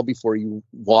crawl before you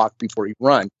walk, before you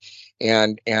run.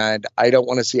 And I don't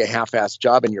want to see a half-assed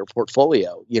job in your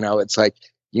portfolio. It's like,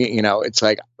 it's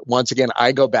like, once again,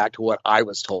 I go back to what I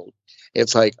was told.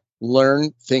 It's like,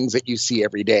 learn things that you see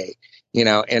every day,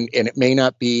 and it may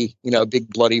not be, a big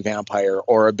bloody vampire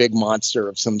or a big monster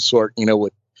of some sort,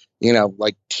 with,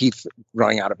 like teeth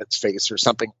growing out of its face or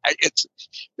something.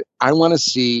 I want to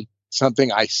see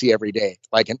something I see every day,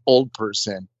 like an old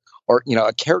person or,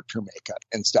 a character makeup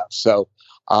and stuff. So,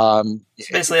 it's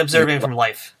basically observing from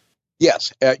life.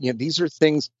 Yes. These are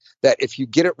things that if you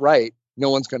get it right, no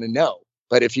one's going to know.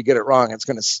 But if you get it wrong, it's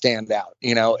going to stand out.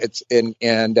 It's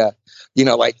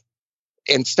like,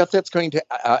 and stuff that's going to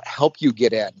help you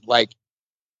get in. Like,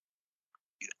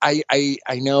 I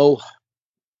know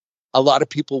a lot of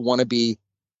people want to be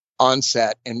on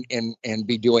set and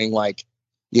be doing like,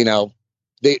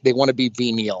 they want to be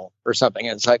venial or something.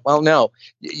 And it's like, well, no,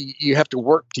 you have to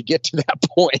work to get to that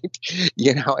point,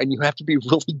 and you have to be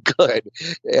really good.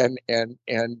 And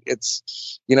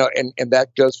it's, and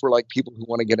that goes for like people who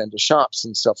want to get into shops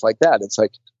and stuff like that. It's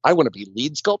like, I want to be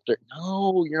lead sculptor.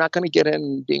 No, you're not going to get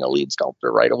in being a lead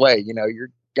sculptor right away. You're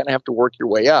going to have to work your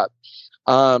way up.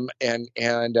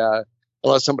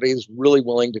 Unless somebody is really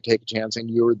willing to take a chance and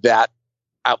you're that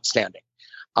outstanding.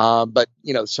 But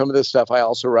some of the stuff I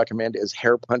also recommend is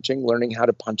hair punching, learning how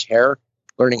to punch hair,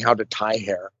 learning how to tie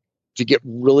hair. To get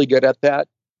really good at that,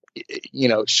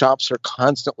 shops are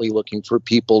constantly looking for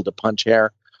people to punch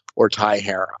hair or tie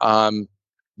hair,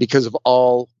 because of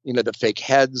all, the fake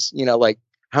heads, like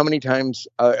how many times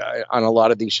on a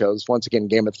lot of these shows, once again,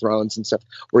 Game of Thrones and stuff,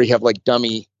 where you have like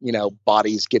dummy,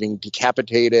 bodies getting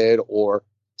decapitated or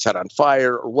set on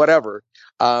fire or whatever.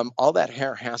 All that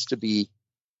hair has to be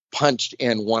punched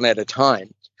in one at a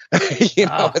time.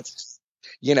 It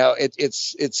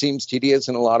seems tedious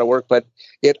and a lot of work, but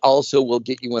it also will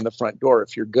get you in the front door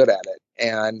if you're good at it.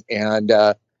 And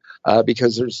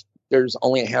because there's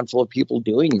only a handful of people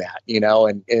doing that,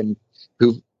 and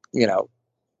who,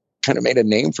 kind of made a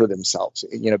name for themselves,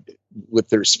 with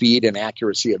their speed and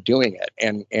accuracy of doing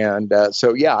it.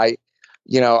 So, yeah, I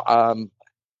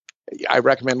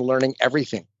recommend learning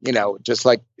everything, just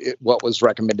like what was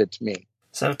recommended to me.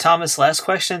 So, Thomas, last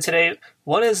question today.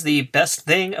 What is the best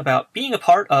thing about being a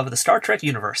part of the Star Trek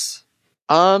universe?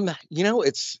 That's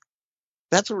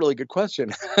a really good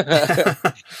question. It's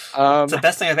the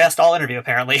best thing I've asked all interview,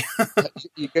 apparently.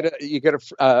 You get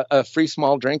a free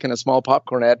small drink and a small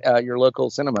popcorn at your local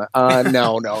cinema.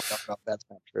 No, that's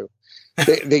not true.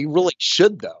 They really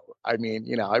should, though. I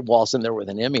mean, I waltz in there with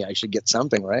an Emmy. I should get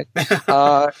something, right?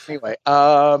 Anyway,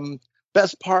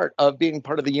 best part of being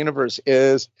part of the universe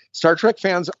is Star Trek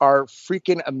fans are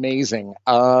freaking amazing.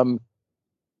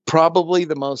 Probably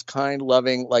the most kind,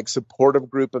 loving, like supportive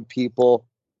group of people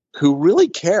who really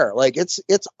care. Like it's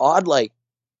odd. Like,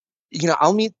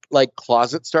 I'll meet like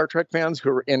closet Star Trek fans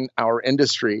who are in our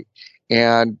industry,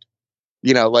 and,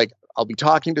 like I'll be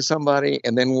talking to somebody,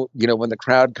 and then, when the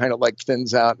crowd kind of like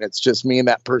thins out and it's just me and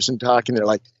that person talking, they're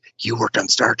like, "You worked on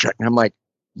Star Trek?" And I'm like,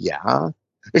 "Yeah."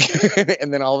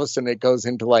 And then all of a sudden it goes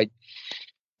into like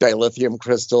dilithium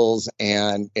crystals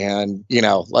and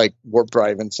like warp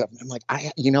drive and stuff. And I'm like,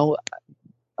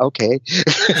 okay.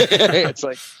 It's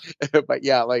like, but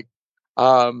yeah, like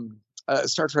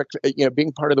Star Trek,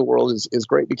 being part of the world is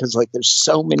great because like there's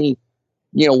so many,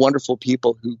 wonderful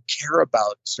people who care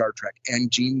about Star Trek and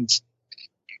Gene's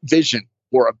vision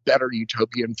for a better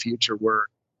utopian future where,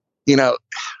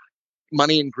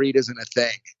 money and greed isn't a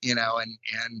thing,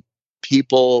 and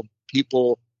people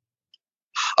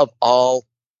of all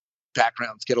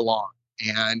backgrounds get along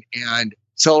and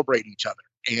celebrate each other.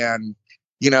 And,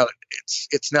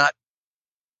 it's not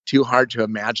too hard to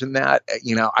imagine that,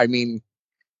 I mean,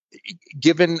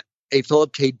 given a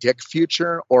Philip K. Dick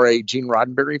future or a Gene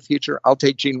Roddenberry future, I'll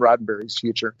take Gene Roddenberry's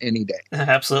future any day.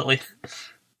 Absolutely.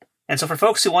 And so for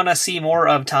folks who want to see more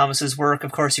of Thomas's work,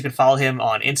 of course, you can follow him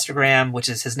on Instagram, which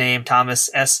is his name, Thomas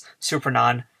S.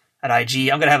 Surprenant at IG.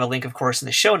 I'm going to have a link, of course, in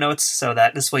the show notes so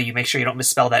that this way you make sure you don't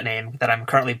misspell that name that I'm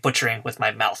currently butchering with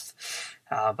my mouth.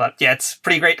 But yeah, it's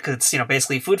pretty great because it's,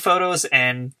 basically food photos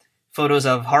and photos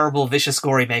of horrible, vicious,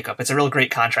 gory makeup. It's a real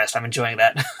great contrast. I'm enjoying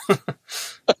that.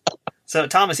 So,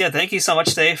 Thomas, thank you so much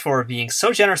today for being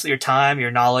so generous with your time,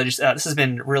 your knowledge. This has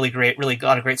been really great, really a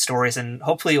lot of great stories, and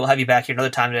hopefully we'll have you back here another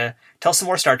time to tell some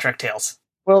more Star Trek tales.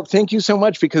 Well, thank you so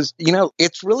much because,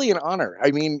 it's really an honor.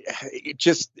 I mean, it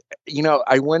just,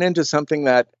 I went into something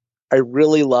that I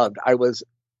really loved. I was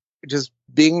just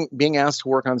being asked to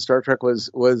work on Star Trek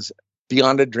was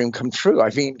beyond a dream come true.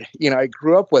 I mean, I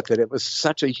grew up with it. It was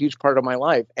such a huge part of my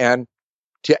life. And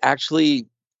to actually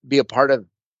be a part of,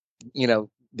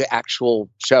 the actual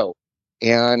show.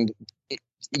 And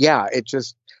it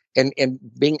just, and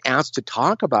being asked to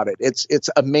talk about it. It's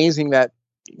amazing that,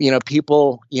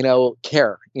 people,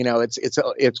 care,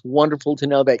 it's wonderful to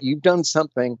know that you've done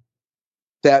something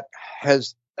that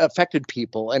has affected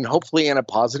people and hopefully in a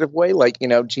positive way, like,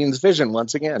 Gene's vision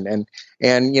once again.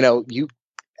 And, you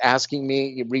asking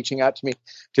me, reaching out to me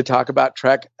to talk about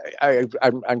Trek.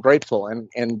 I'm grateful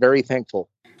and very thankful.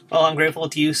 Well, I'm grateful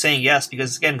to you saying yes,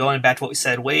 because, again, going back to what we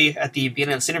said way at the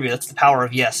beginning of this interview, that's the power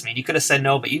of yes. I mean, you could have said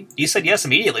no, but you said yes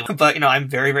immediately. But, I'm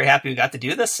very, very happy we got to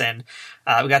do this, and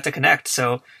we got to connect.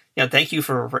 So, thank you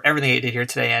for everything you did here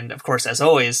today. And, of course, as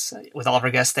always, with all of our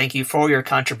guests, thank you for your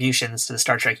contributions to the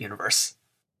Star Trek universe.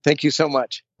 Thank you so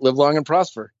much. Live long and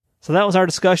prosper. So that was our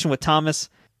discussion with Thomas.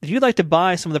 If you'd like to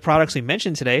buy some of the products we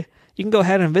mentioned today, you can go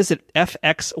ahead and visit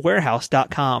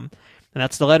fxwarehouse.com. And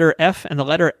that's the letter F and the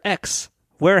letter X.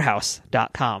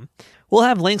 warehouse.com. We'll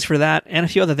have links for that and a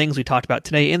few other things we talked about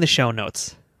today in the show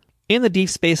notes. In the Deep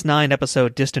Space Nine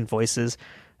episode Distant Voices,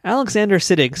 Alexander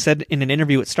Siddig said in an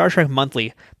interview with Star Trek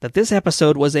Monthly that this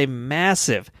episode was a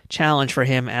massive challenge for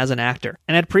him as an actor,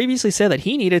 and had previously said that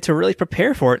he needed to really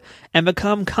prepare for it and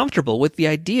become comfortable with the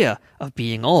idea of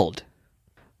being old.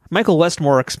 Michael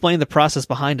Westmore explained the process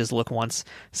behind his look once,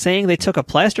 saying they took a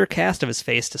plaster cast of his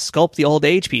face to sculpt the old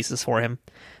age pieces for him,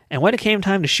 and when it came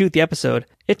time to shoot the episode,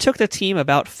 it took the team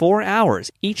about 4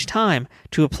 hours each time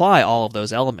to apply all of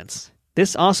those elements.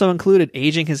 This also included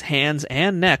aging his hands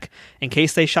and neck in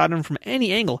case they shot him from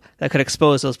any angle that could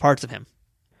expose those parts of him.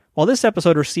 While this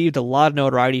episode received a lot of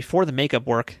notoriety for the makeup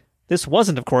work, this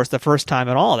wasn't, of course, the first time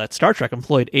at all that Star Trek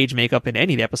employed age makeup in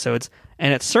any of the episodes,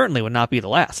 and it certainly would not be the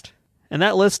last. And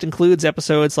that list includes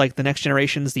episodes like The Next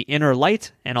Generation's The Inner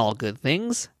Light and All Good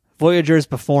Things, Voyager's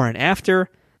Before and After,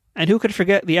 and who could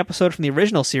forget the episode from the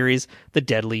original series, The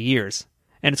Deadly Years.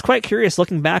 And it's quite curious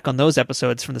looking back on those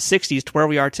episodes from the 60s to where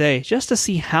we are today, just to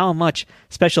see how much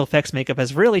special effects makeup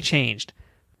has really changed.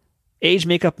 Age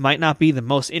makeup might not be the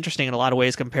most interesting in a lot of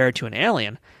ways compared to an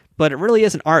alien, but it really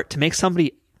is an art to make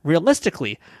somebody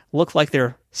realistically look like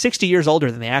they're 60 years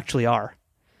older than they actually are.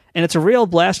 And it's a real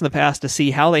blast from the past to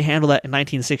see how they handled that in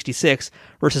 1966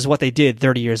 versus what they did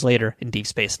 30 years later in Deep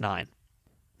Space Nine.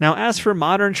 Now, as for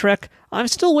modern Trek, I'm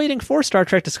still waiting for Star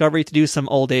Trek Discovery to do some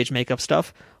old age makeup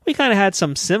stuff. We kind of had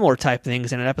some similar type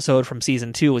things in an episode from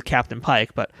Season 2 with Captain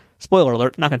Pike, but spoiler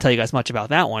alert, not going to tell you guys much about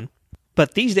that one.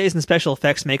 But these days in special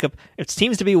effects makeup, it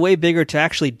seems to be way bigger to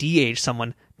actually de-age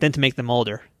someone than to make them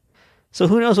older. So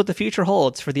who knows what the future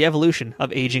holds for the evolution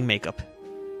of aging makeup.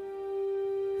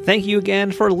 Thank you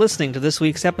again for listening to this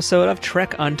week's episode of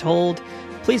Trek Untold.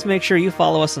 Please make sure you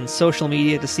follow us on social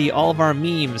media to see all of our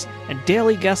memes and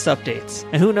daily guest updates.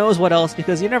 And who knows what else,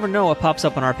 because you never know what pops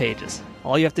up on our pages.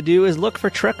 All you have to do is look for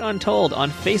Trek Untold on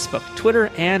Facebook,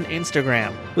 Twitter, and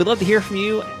Instagram. We'd love to hear from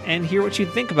you and hear what you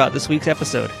think about this week's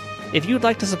episode. If you'd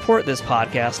like to support this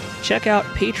podcast, check out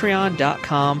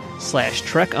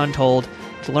patreon.com/TrekUntold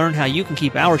to learn how you can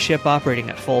keep our ship operating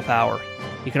at full power.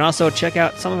 You can also check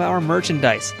out some of our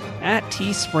merchandise at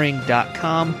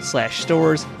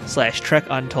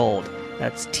teespring.com/stores/TrekUntold.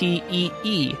 That's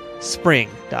TEE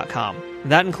spring.com.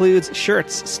 That includes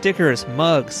shirts, stickers,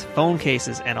 mugs, phone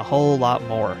cases, and a whole lot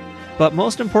more. But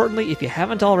most importantly, if you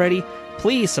haven't already,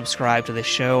 please subscribe to this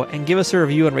show and give us a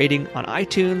review and rating on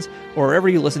iTunes or wherever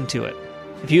you listen to it.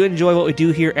 If you enjoy what we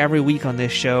do here every week on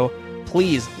this show,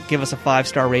 please give us a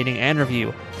 5-star rating and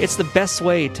review. It's the best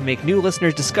way to make new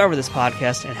listeners discover this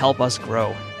podcast and help us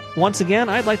grow. Once again,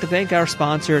 I'd like to thank our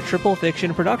sponsor, Triple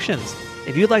Fiction Productions.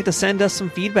 If you'd like to send us some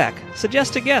feedback,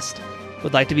 suggest a guest,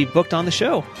 would like to be booked on the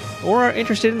show, or are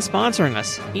interested in sponsoring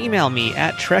us, email me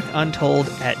at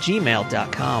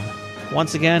trekuntold@gmail.com.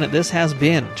 Once again, this has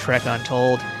been Trek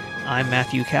Untold. I'm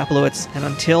Matthew Kaplowitz, and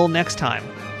until next time,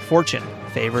 fortune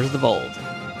favors the bold.